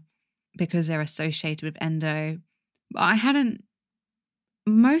depression because they're associated with endo. But I hadn't,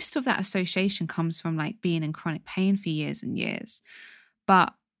 most of that association comes from like being in chronic pain for years and years.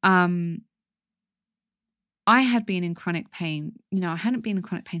 But I had been in chronic pain, you know, I hadn't been in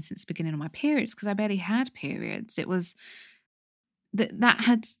chronic pain since the beginning of my periods because I barely had periods. It was that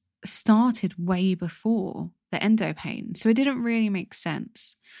had started way before the endo pain. So it didn't really make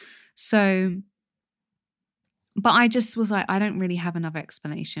sense. So, but I just was like, I don't really have another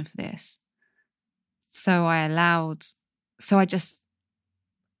explanation for this. So I just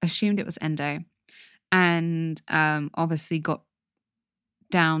assumed it was endo, and obviously got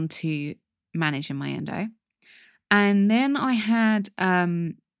down to managing my endo. And then I had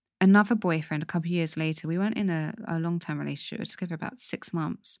another boyfriend a couple of years later. We weren't in a long-term relationship. We were together about 6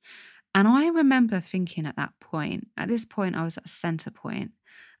 months. And I remember thinking at this point, I was at a center point.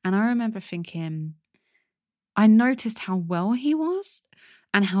 And I remember thinking, I noticed how well he was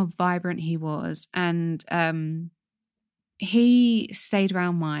and how vibrant he was. And he stayed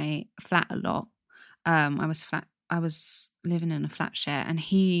around my flat a lot. I was living in a flat share, and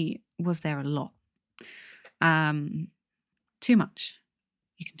he was there a lot. Too much.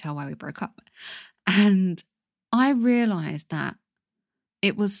 You can tell why we broke up. And I realized that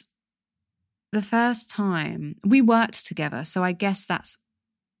it was the first time we worked together. So I guess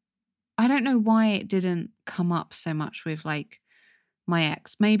I don't know why it didn't come up so much with like my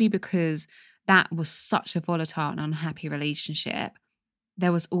ex. Maybe because that was such a volatile and unhappy relationship.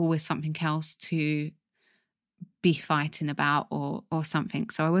 There was always something else to be fighting about or something.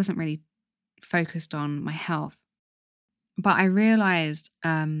 So I wasn't really focused on my health. But I realized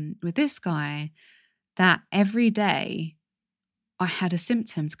with this guy that every day I had a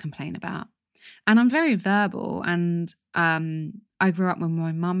symptom to complain about. And I'm very verbal, and I grew up with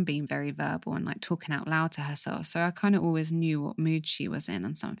my mum being very verbal and like talking out loud to herself. So I kind of always knew what mood she was in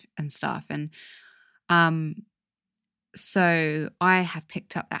and stuff. And so I have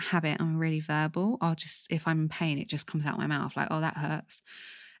picked up that habit. I'm really verbal. If I'm in pain, it just comes out my mouth like, oh, that hurts.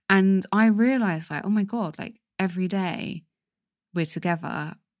 And I realized like, oh my God, like every day we're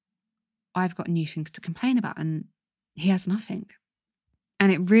together, I've got a new thing to complain about and he has nothing.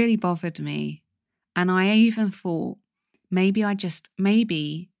 And it really bothered me. And I even thought maybe I should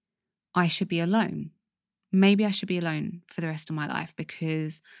be alone. Maybe I should be alone for the rest of my life,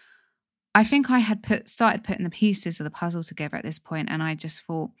 because I think I had started putting the pieces of the puzzle together at this point. And I just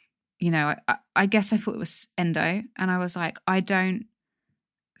thought, you know, I guess I thought it was endo. And I was like, I don't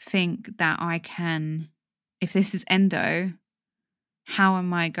think that I can, if this is endo, how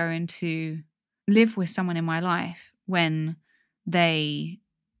am I going to live with someone in my life when they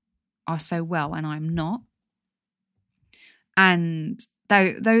are so well and I'm not? And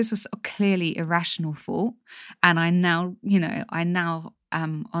though those was clearly irrational thought. And I now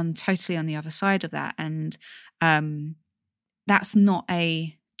am totally on the other side of that. And that's not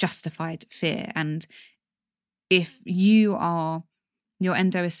a justified fear. And if your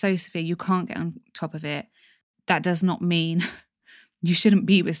endo is so severe you can't get on top of it, that does not mean you shouldn't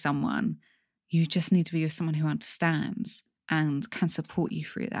be with someone. You just need to be with someone who understands and can support you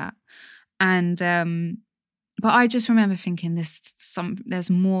through that. And but I just remember thinking there's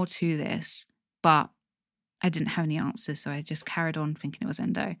more to this, but I didn't have any answers, so I just carried on thinking it was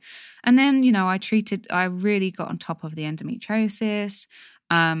endo. And then, I really got on top of the endometriosis.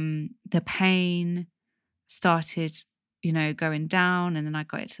 The pain started, going down, and then I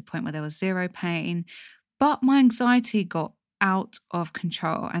got it to the point where there was zero pain. But my anxiety got out of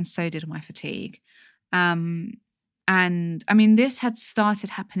control, and so did my fatigue. And I mean, this had started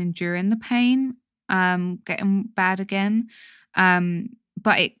happening during the pain, getting bad again.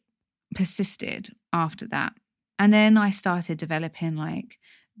 But it persisted after that. And then I started developing like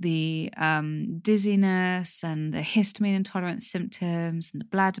the dizziness and the histamine intolerance symptoms and the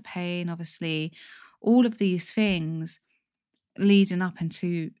bladder pain, obviously, all of these things leading up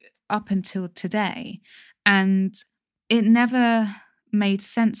until today. And it never made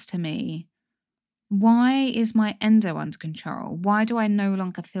sense to me. Why is my endo under control? Why do I no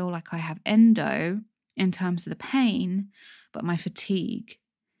longer feel like I have endo in terms of the pain, but my fatigue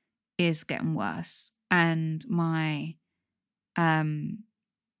is getting worse and my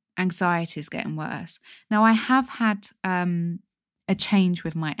anxiety is getting worse? Now, I have had a change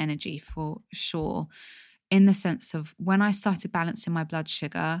with my energy for sure, in the sense of when I started balancing my blood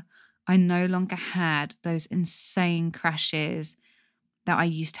sugar, I no longer had those insane crashes that I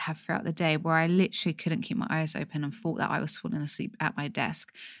used to have throughout the day where I literally couldn't keep my eyes open and thought that I was falling asleep at my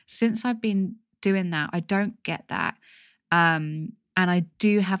desk. Since I've been doing that, I don't get that. And I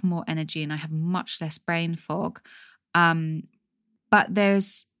do have more energy and I have much less brain fog. But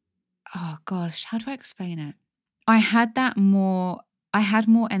there's, oh gosh, how do I explain it? I had more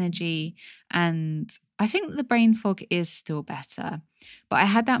energy, and I think the brain fog is still better, but I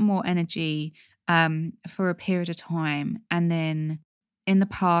had that more energy for a period of time. And then in the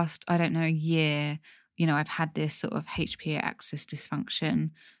past, I don't know, year, I've had this sort of HPA axis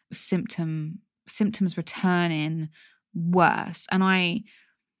dysfunction, symptoms returning worse. And I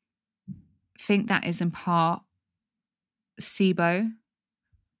think that is in part SIBO.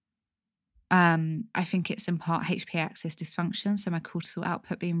 I think it's in part HPA axis dysfunction, so my cortisol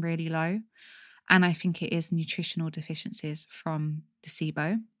output being really low. And I think it is nutritional deficiencies from the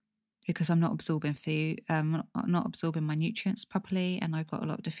SIBO, because I'm not absorbing food, not absorbing my nutrients properly, and I've got a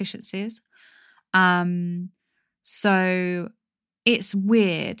lot of deficiencies. So it's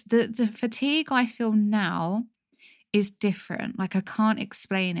weird. The fatigue I feel now is different. Like, I can't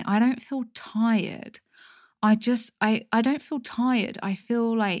explain it. I don't feel tired. I don't feel tired. I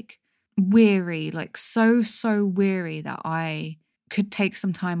feel like weary, like so weary that I could take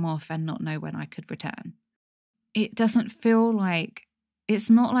some time off and not know when I could return. It doesn't feel like, it's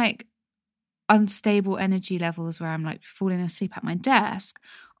not like unstable energy levels where I'm like falling asleep at my desk.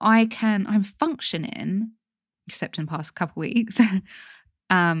 I'm functioning, except in the past couple of weeks,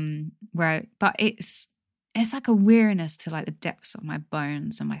 but it's like a weariness to like the depths of my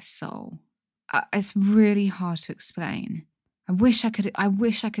bones and my soul. It's really hard to explain. I wish I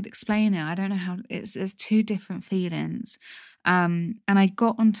could explain it. I don't know how. There's two different feelings. And I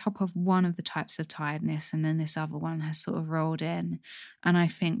got on top of one of the types of tiredness, and then this other one has sort of rolled in. And I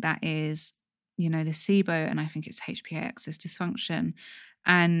think that is, the SIBO, and I think it's HPA axis dysfunction.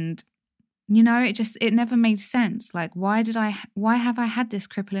 And, it never made sense. Like, why have I had this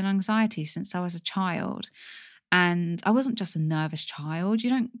crippling anxiety since I was a child? And I wasn't just a nervous child. You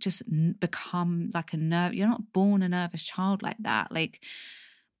don't just become like you're not born a nervous child like that. Like,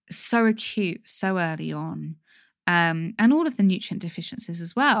 so acute, so early on. And all of the nutrient deficiencies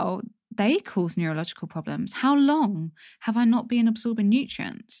as well, they cause neurological problems. How long have I not been absorbing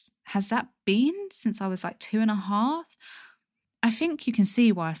nutrients? Has that been since I was like 2.5? I think you can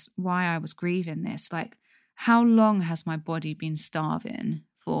see why I was grieving this. Like, how long has my body been starving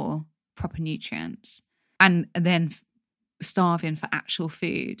for proper nutrients? And then starving for actual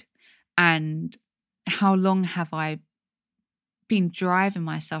food? And how long have I been driving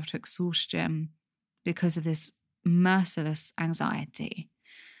myself to exhaustion because of this merciless anxiety?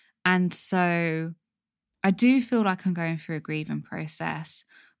 And so I do feel like I'm going through a grieving process,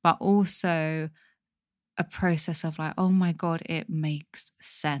 but also a process of like, oh my God, it makes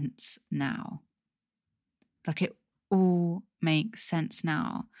sense now. Like, it all makes sense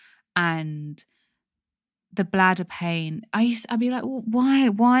now. And the bladder pain. I'd be like, well,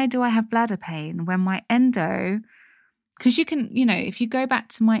 why do I have bladder pain when my endo? Because you can, if you go back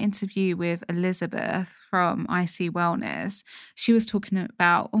to my interview with Elizabeth from IC Wellness, she was talking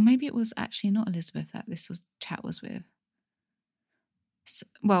about, or maybe it was actually not Elizabeth that this chat was with. So,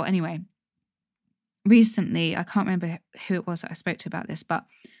 well, anyway, recently, I can't remember who it was that I spoke to about this, but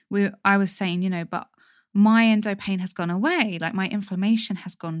I was saying, but my endo pain has gone away, like my inflammation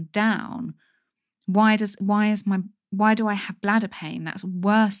has gone down. Why do I have bladder pain that's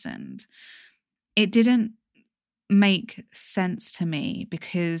worsened? It didn't make sense to me,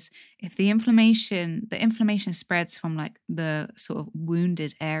 because if the inflammation spreads from like the sort of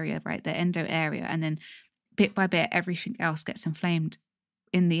wounded area, right, the endo area, and then bit by bit everything else gets inflamed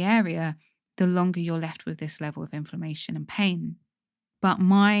in the area, the longer you're left with this level of inflammation and pain. But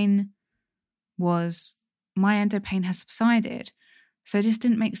my endo pain has subsided. So it just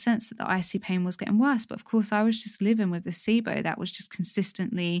didn't make sense that the IC pain was getting worse. But of course, I was just living with the SIBO that was just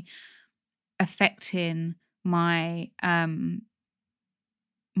consistently affecting my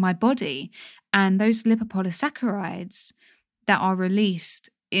my body. And those lipopolysaccharides that are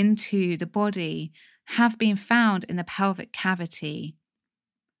released into the body have been found in the pelvic cavity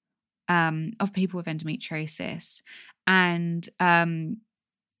of people with endometriosis. And,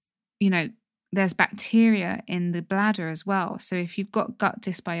 there's bacteria in the bladder as well. So if you've got gut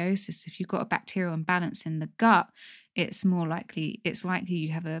dysbiosis, if you've got a bacterial imbalance in the gut, it's likely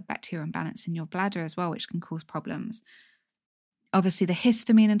you have a bacterial imbalance in your bladder as well, which can cause problems. Obviously, the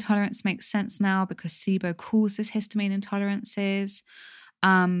histamine intolerance makes sense now, because SIBO causes histamine intolerances.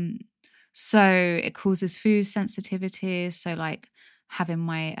 So it causes food sensitivities. So like having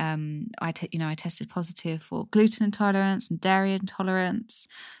my, I tested positive for gluten intolerance and dairy intolerance.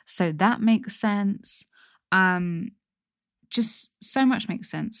 So that makes sense. Just so much makes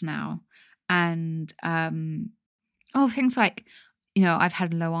sense now. And, things like, I've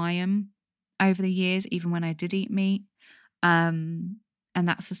had low iron over the years, even when I did eat meat. And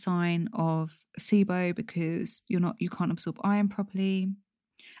that's a sign of SIBO, because you can't absorb iron properly.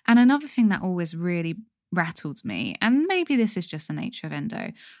 And another thing that always really rattled me, and maybe this is just the nature of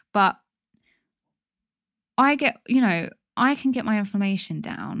endo, but I can get my inflammation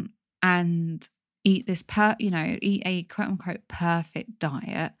down and eat this eat a quote unquote perfect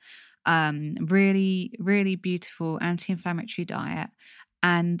diet, really, really beautiful anti-inflammatory diet.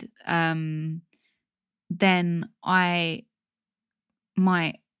 And then I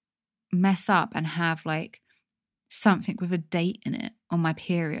might mess up and have like something with a date in it on my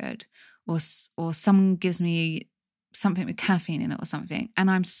period, or someone gives me something with caffeine in it or something,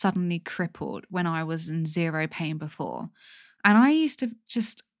 and I'm suddenly crippled when I was in zero pain before. And I used to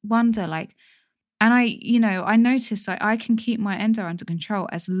just wonder, like, and I noticed that I can keep my endo under control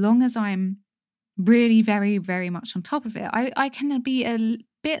as long as I'm really very, very much on top of it. I can be a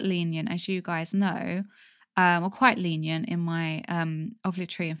bit lenient, as you guys know, or quite lenient in my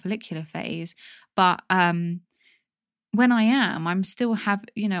ovulatory and follicular phase. But when I am, I'm still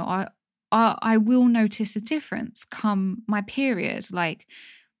I will notice a difference come my period. Like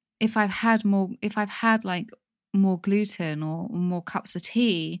if I've had like more gluten or more cups of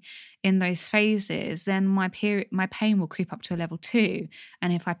tea in those phases, then my pain will creep up to a level 2.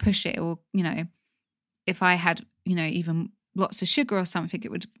 And if I push it, or if I had even lots of sugar or something,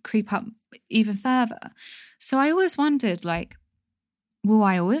 it would creep up even further. So I always wondered, like, will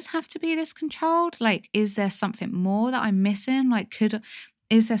I always have to be this controlled? Like, is there something more that I'm missing? Like,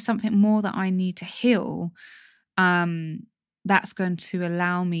 is there something more that I need to heal that's going to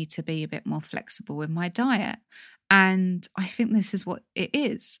allow me to be a bit more flexible with my diet? And I think this is what it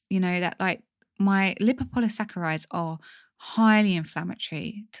is, that like my lipopolysaccharides are highly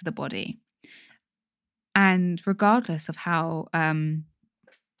inflammatory to the body. And regardless of how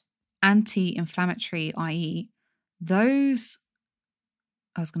anti-inflammatory I eat, those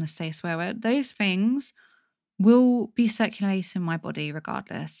things will be circulating in my body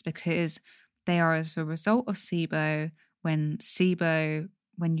regardless, because they are as a result of SIBO. When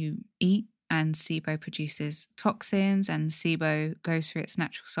you eat, and SIBO produces toxins, and SIBO goes through its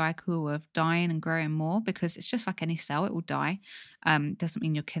natural cycle of dying and growing more, because it's just like any cell, it will die. Doesn't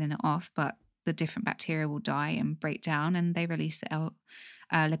mean you're killing it off, but the different bacteria will die and break down, and they release the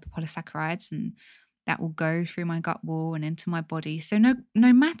lipopolysaccharides, and that will go through my gut wall and into my body. So no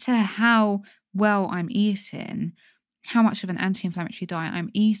matter how well I'm eating, how much of an anti-inflammatory diet I'm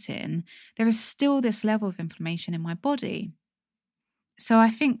eating, there is still this level of inflammation in my body. So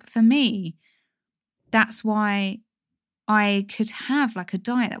I think for me, that's why I could have like a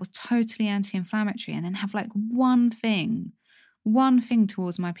diet that was totally anti-inflammatory, and then have like one thing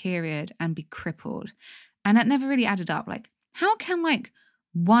towards my period and be crippled. And that never really added up. Like, how can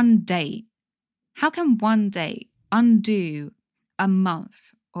one day undo a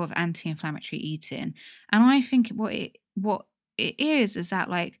month of anti-inflammatory eating? And I think what it is that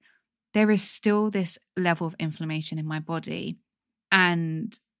like there is still this level of inflammation in my body,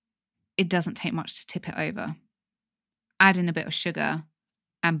 and it doesn't take much to tip it over. Add in a bit of sugar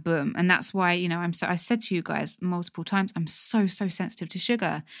and boom. And that's why, I said to you guys multiple times, I'm so sensitive to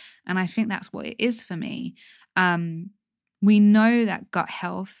sugar. And I think that's what it is for me. We know that gut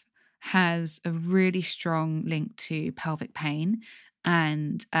health has a really strong link to pelvic pain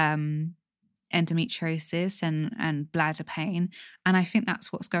and endometriosis and bladder pain. And I think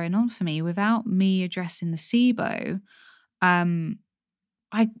that's what's going on for me. Without me addressing the SIBO,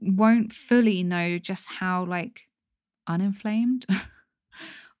 I won't fully know just how uninflamed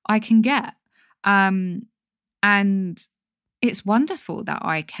I can get. And it's wonderful that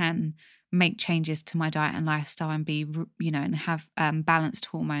I can make changes to my diet and lifestyle and be, and have balanced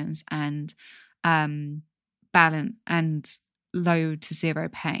hormones and balance and low to zero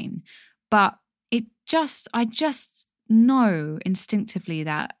pain. But I just know instinctively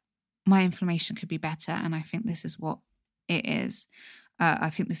that my inflammation could be better. And I think this is what it is. I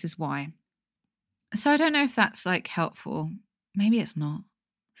think this is why. So I don't know if that's helpful. Maybe it's not.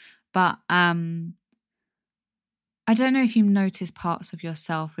 But I don't know if you notice parts of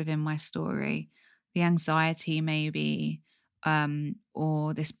yourself within my story, the anxiety maybe,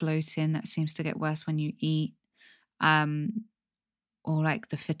 or this bloating that seems to get worse when you eat, or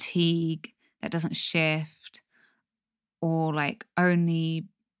the fatigue that doesn't shift, or only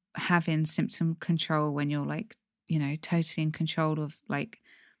having symptom control when you're totally in control of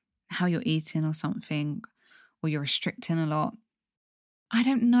how you're eating or something, or you're restricting a lot. I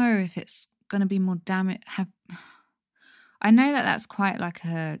don't know if it's going to be more damage. I know that that's quite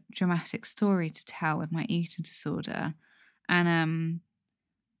a dramatic story to tell with my eating disorder. And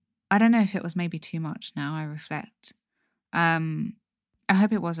I don't know if it was maybe too much now I reflect. I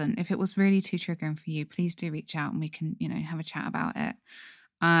hope it wasn't. If it was really too triggering for you, please do reach out and we can, have a chat about it.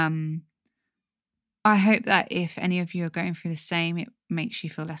 I hope that if any of you are going through the same, it makes you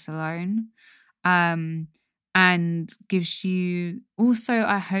feel less alone. And gives you also,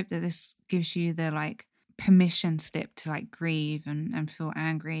 I hope that this gives you the permission slip to grieve and feel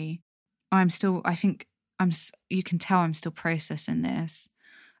angry. You can tell I'm still processing this.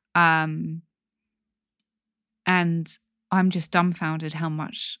 And I'm just dumbfounded how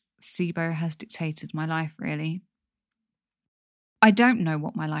much SIBO has dictated my life, really. I don't know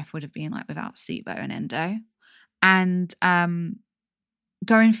what my life would have been like without SIBO and endo. And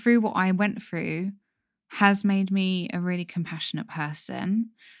going through what I went through has made me a really compassionate person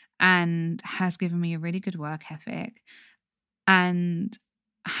and has given me a really good work ethic, and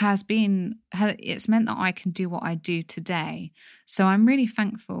it's meant that I can do what I do today. So I'm really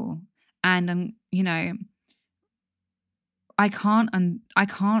thankful. And I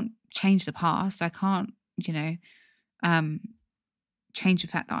can't change the past. I can't, change the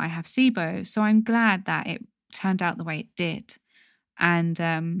fact that I have SIBO. So I'm glad that it turned out the way it did. And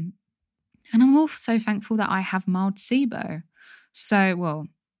I'm also thankful that I have mild SIBO. So, well,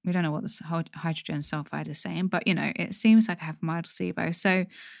 we don't know what the hydrogen sulfide is saying, but, it seems like I have mild SIBO. So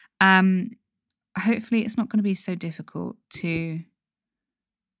hopefully it's not going to be so difficult to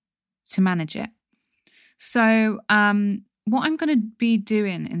manage it. So what I'm going to be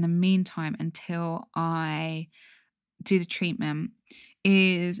doing in the meantime until I do the treatment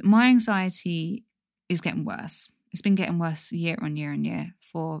is my anxiety is getting worse. It's been getting worse year on year on year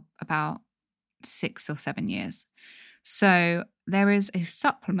for about 6 or 7 years. So there is a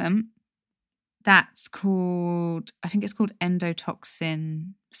supplement that's called, I think it's called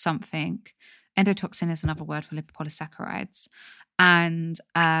endotoxin something. Endotoxin is another word for lipopolysaccharides. And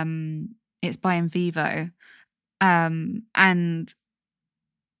it's by Invivo. And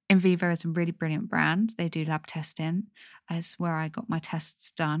Invivo is a really brilliant brand. They do lab testing. It's where I got my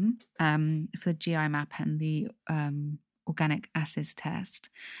tests done for the GI map and the organic acids test.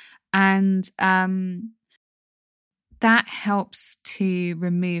 And that helps to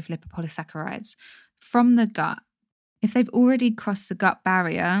remove lipopolysaccharides from the gut. If they've already crossed the gut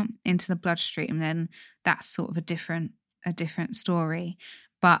barrier into the bloodstream, then that's sort of a different story.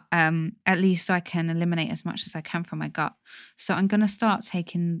 But at least I can eliminate as much as I can from my gut. So I'm going to start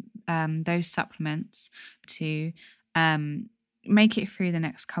taking those supplements to make it through the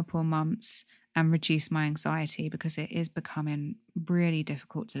next couple of months and reduce my anxiety, because it is becoming really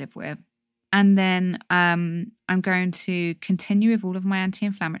difficult to live with. And then I'm going to continue with all of my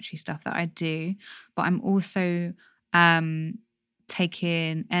anti-inflammatory stuff that I do, but I'm also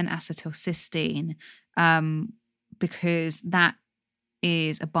taking N-acetylcysteine because that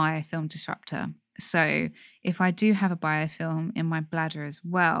is a biofilm disruptor. So if I do have a biofilm in my bladder as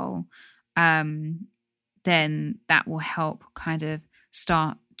well, then that will help kind of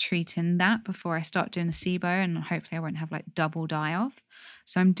start treating that before I start doing the SIBO, and hopefully I won't have like double die off.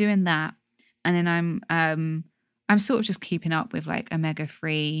 So I'm doing that, and then I'm sort of just keeping up with like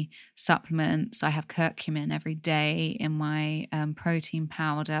omega-3 supplements. I have curcumin every day in my protein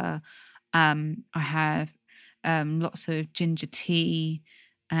powder. I have lots of ginger tea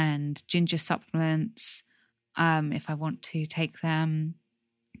and ginger supplements if I want to take them.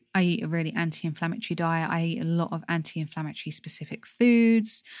 I eat a really anti-inflammatory diet. I eat a lot of anti-inflammatory specific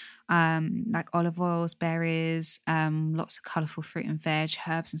foods, like olive oils, berries, lots of colourful fruit and veg,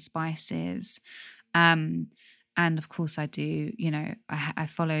 herbs and spices. And of course I do, I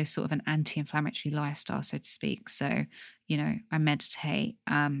follow sort of an anti-inflammatory lifestyle, so to speak. So, I meditate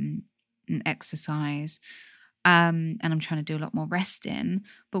and exercise, and I'm trying to do a lot more resting.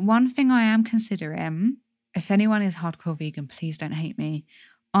 But one thing I am considering, if anyone is hardcore vegan, please don't hate me,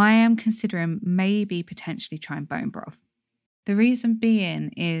 I am considering maybe potentially trying bone broth. The reason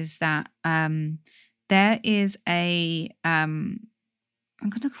being is that there is I'm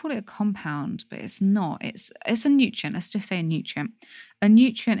going to call it a compound, but it's not. It's a nutrient. Let's just say a nutrient. A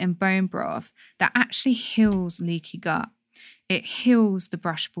nutrient in bone broth that actually heals leaky gut. It heals the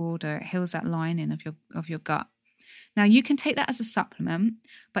brush border. It heals that lining of your gut. Now, you can take that as a supplement,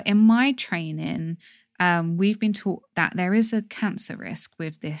 but in my training, we've been taught that there is a cancer risk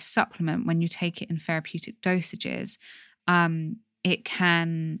with this supplement when you take it in therapeutic dosages. It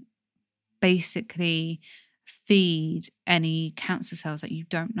can basically feed any cancer cells that you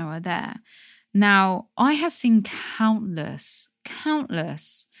don't know are there. Now, I have seen countless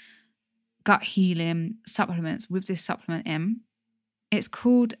gut healing supplements with this supplement in. It's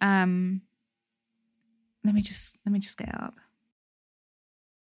called, let me just get it up.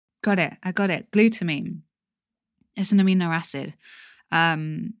 I got it. Glutamine. It's an amino acid.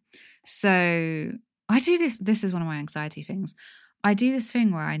 So I do this. This is one of my anxiety things. I do this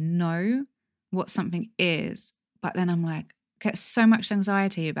thing where I know what something is, but then I'm like, get so much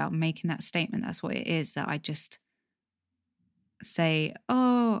anxiety about making that statement. That's what it is, that I just say,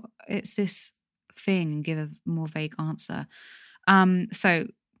 oh, it's this thing, and give a more vague answer. So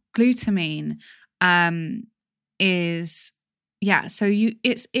glutamine is, so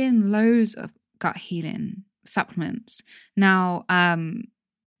it's in loads of gut healing supplements. Now,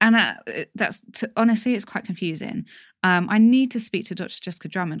 honestly, it's quite confusing. I need to speak to Dr. Jessica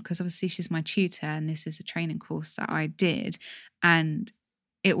Drummond, because obviously she's my tutor and this is a training course that I did. And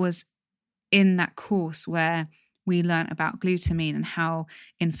it was in that course where we learned about glutamine and how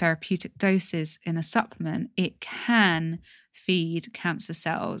in therapeutic doses in a supplement, it can feed cancer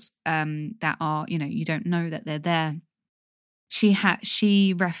cells that are, you don't know that they're there.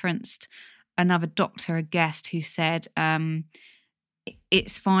 She referenced another doctor, a guest, who said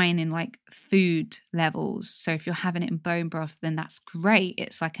it's fine in like food levels. So if you're having it in bone broth, then that's great.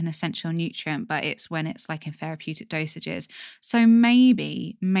 It's like an essential nutrient, but it's when it's like in therapeutic dosages. So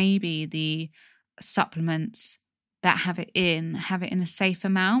maybe the supplements that have it in a safe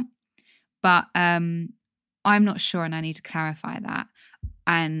amount, but I'm not sure, and I need to clarify that.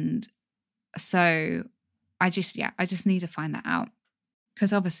 And so I just need to find that out,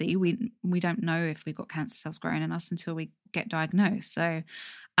 because obviously we don't know if we've got cancer cells growing in us until we get diagnosed. So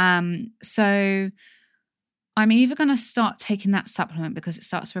I'm either going to start taking that supplement because it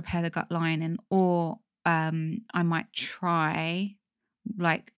starts to repair the gut lining, or I might try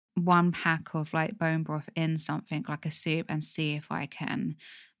like 1 pack of like bone broth in something like a soup and see if I can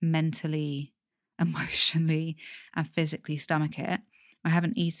mentally, emotionally and physically stomach it. I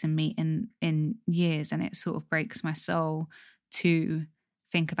haven't eaten meat in years, and it sort of breaks my soul to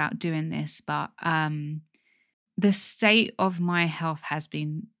think about doing this. But the state of my health has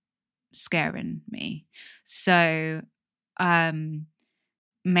been scaring me. So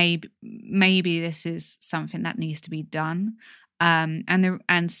maybe this is something that needs to be done.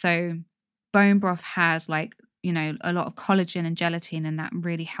 And so bone broth has like, a lot of collagen and gelatin, and that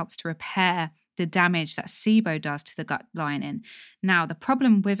really helps to repair the damage that SIBO does to the gut lining. Now, the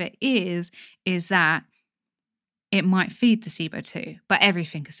problem with it is that it might feed the SIBO too, but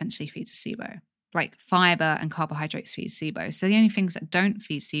everything essentially feeds the SIBO. Like fiber and carbohydrates feed SIBO. So the only things that don't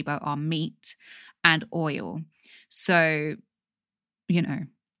feed SIBO are meat and oil. So,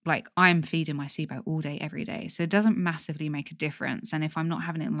 like I'm feeding my SIBO all day, every day. So it doesn't massively make a difference. And if I'm not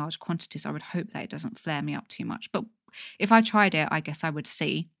having it in large quantities, I would hope that it doesn't flare me up too much. But if I tried it, I guess I would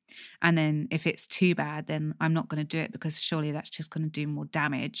see. And then if it's too bad, then I'm not going to do it, because surely that's just going to do more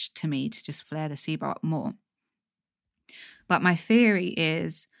damage to me to just flare the SIBO up more. But my theory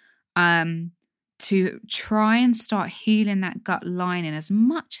is to try and start healing that gut lining as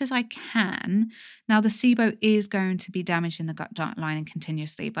much as I can. Now, the SIBO is going to be damaging the gut lining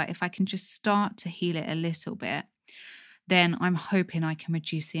continuously, but if I can just start to heal it a little bit, then I'm hoping I can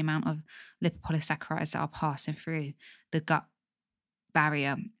reduce the amount of lipopolysaccharides that are passing through the gut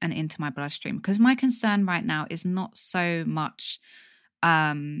barrier and into my bloodstream. Because my concern right now is not so much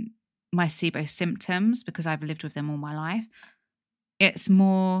my SIBO symptoms, because I've lived with them all my life. It's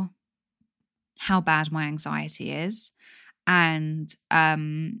more how bad my anxiety is, and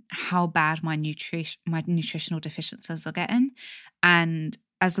how bad my nutritional deficiencies are getting. And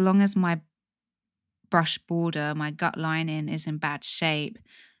as long as my brush border, my gut lining is in bad shape,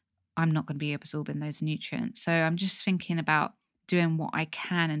 I'm not going to be absorbing those nutrients. So I'm just thinking about doing what I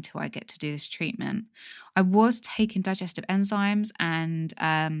can until I get to do this treatment. I was taking digestive enzymes and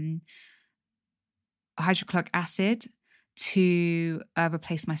hydrochloric acid to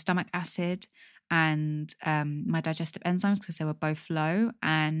replace my stomach acid and my digestive enzymes, because they were both low.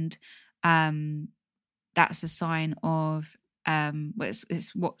 And that's a sign of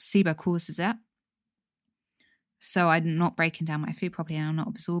it's what SIBO causes it. So I'm not breaking down my food properly and I'm not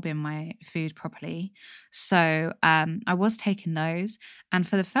absorbing my food properly. So I was taking those. And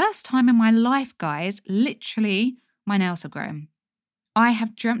for the first time in my life, guys, literally my nails have grown. I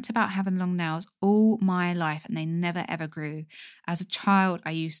have dreamt about having long nails all my life and they never ever grew. As a child,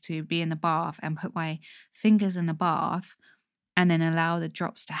 I used to be in the bath and put my fingers in the bath and then allow the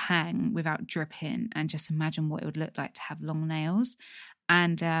drops to hang without dripping, and just imagine what it would look like to have long nails.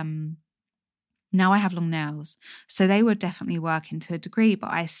 And now I have long nails. So they were definitely working to a degree,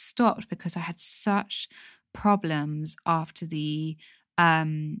 but I stopped because I had such problems after the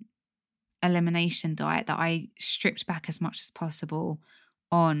elimination diet that I stripped back as much as possible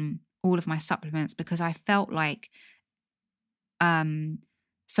on all of my supplements, because I felt like,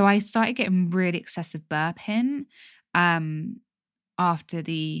 so I started getting really excessive burping after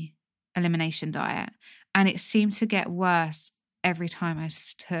the elimination diet. And it seemed to get worse every time I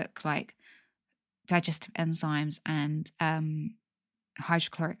took like digestive enzymes and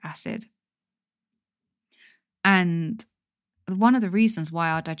hydrochloric acid. And one of the reasons why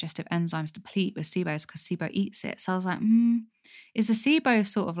our digestive enzymes deplete with SIBO is because SIBO eats it. So I was like, is the SIBO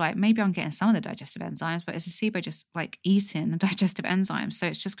sort of like, maybe I'm getting some of the digestive enzymes, but is the SIBO just like eating the digestive enzymes? So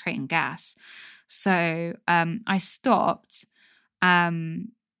it's just creating gas. So I stopped,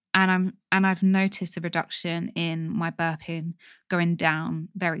 and I've noticed a reduction in my burping going down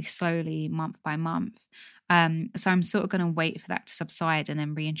very slowly month by month. So I'm sort of going to wait for that to subside and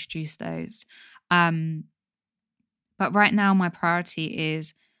then reintroduce those. But right now my priority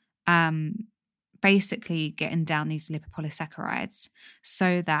is basically getting down these lipopolysaccharides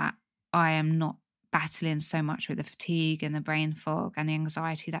so that I am not battling so much with the fatigue and the brain fog and the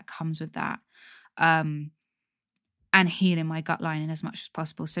anxiety that comes with that. And healing my gut lining as much as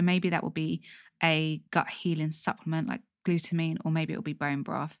possible. So maybe that will be a gut healing supplement like glutamine, or maybe it will be bone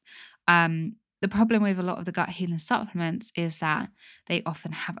broth. The problem with a lot of the gut healing supplements is that they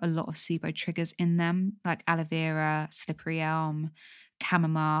often have a lot of SIBO triggers in them, like aloe vera, slippery elm,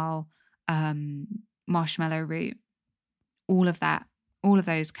 chamomile, marshmallow root. All of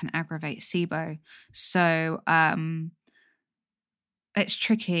those can aggravate SIBO. So it's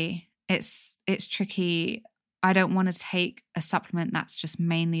tricky. It's tricky. I don't want to take a supplement that's just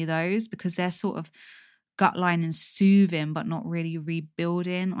mainly those, because they're sort of gut lining soothing but not really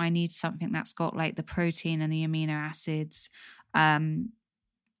rebuilding. I need something that's got like the protein and the amino acids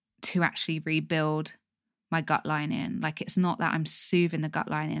to actually rebuild my gut lining. Like, it's not that I'm soothing the gut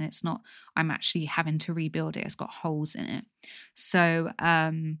lining, it's not I'm actually having to rebuild it. It's got holes in it. So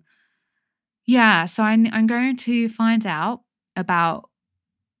so I'm going to find out about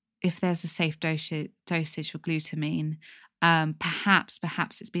if there's a safe dosage for glutamine.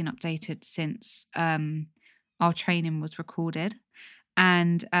 Perhaps it's been updated since our training was recorded,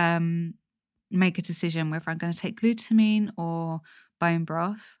 and make a decision whether I'm going to take glutamine or bone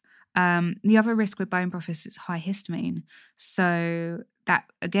broth. The other risk with bone broth is it's high histamine, so that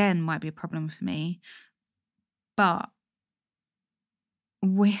again might be a problem for me. But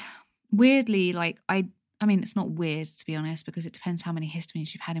weirdly, like I mean, it's not weird, to be honest, because it depends how many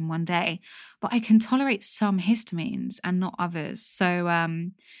histamines you've had in one day. But I can tolerate some histamines and not others. So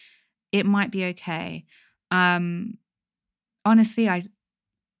it might be okay. Honestly, I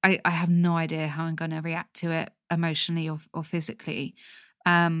have no idea how I'm going to react to it emotionally or physically.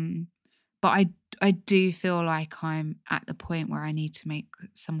 But I do feel like I'm at the point where I need to make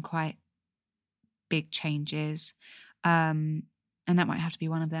some quite big changes. And that might have to be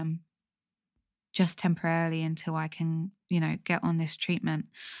one of them, just temporarily until I can, get on this treatment.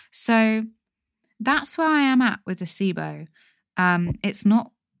 So that's where I am at with the SIBO. It's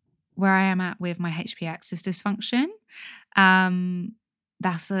not where I am at with my HPA axis dysfunction. I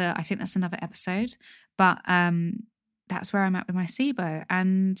think that's another episode, but that's where I'm at with my SIBO.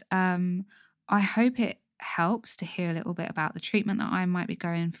 And I hope it helps to hear a little bit about the treatment that I might be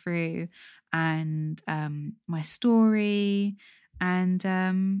going through and my story. And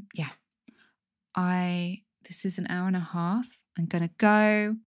this is an hour and a half. I'm going to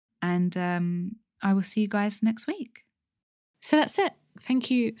go, and I will see you guys next week. So that's it.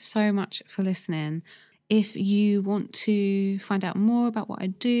 Thank you so much for listening. If you want to find out more about what I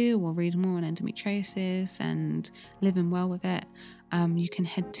do or read more on endometriosis and living well with it, you can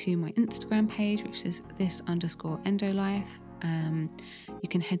head to my Instagram page, which is this_endolife. You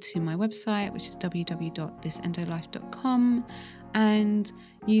can head to my website, which is www.thisendolife.com. And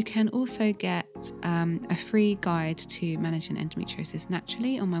you can also get a free guide to managing endometriosis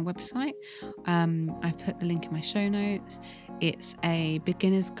naturally on my website. I've put the link in my show notes. It's a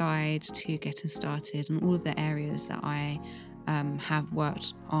beginner's guide to getting started on all of the areas that I have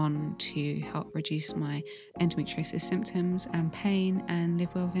worked on to help reduce my endometriosis symptoms and pain and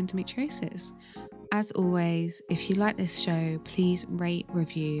live well with endometriosis. As always, if you like this show, please rate,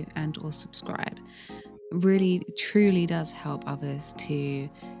 review, and or subscribe. Really, truly does help others to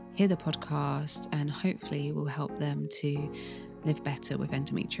hear the podcast and hopefully will help them to live better with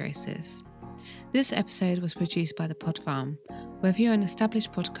endometriosis. This episode was produced by The Pod Farm. Whether you're an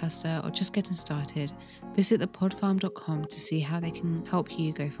established podcaster or just getting started, visit thepodfarm.com to see how they can help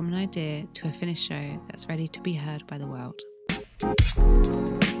you go from an idea to a finished show that's ready to be heard by the world.